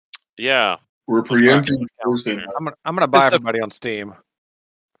 Yeah. We're preempting Thursday night. I'm going to buy Is the- everybody on Steam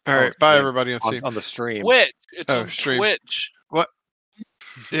All right, bye everybody on Steam. on the stream. Twitch. It's Oh, on stream. Twitch.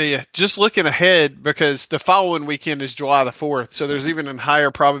 Yeah. Just looking ahead because the following weekend is July the 4th, so there's even a higher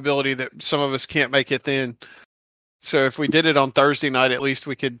probability that some of us can't make it then. So if we did it on Thursday night, at least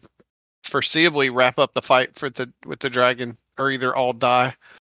we could foreseeably wrap up the fight with the dragon, or either all die,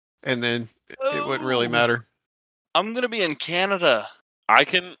 and then it wouldn't really matter. I'm gonna be in Canada. I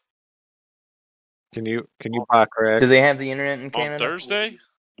can Can you buy Craig? Do they have the internet in on Canada? Thursday.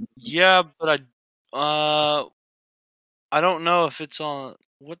 Yeah, but I don't know if it's on.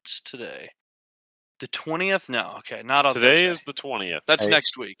 What's today? The 20th? No, okay, not on Today Thursday. is the 20th. That's Hey.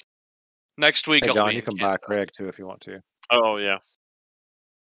 next week. Next week, Hey, I'll John, be you in can buy Canada. Craig too if you want to. Oh yeah.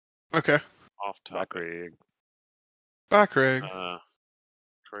 Okay, Off Buy topic. Craig. bye, Craig.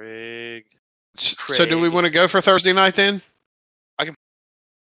 Craig. So do we Craig. want to go for Thursday night then?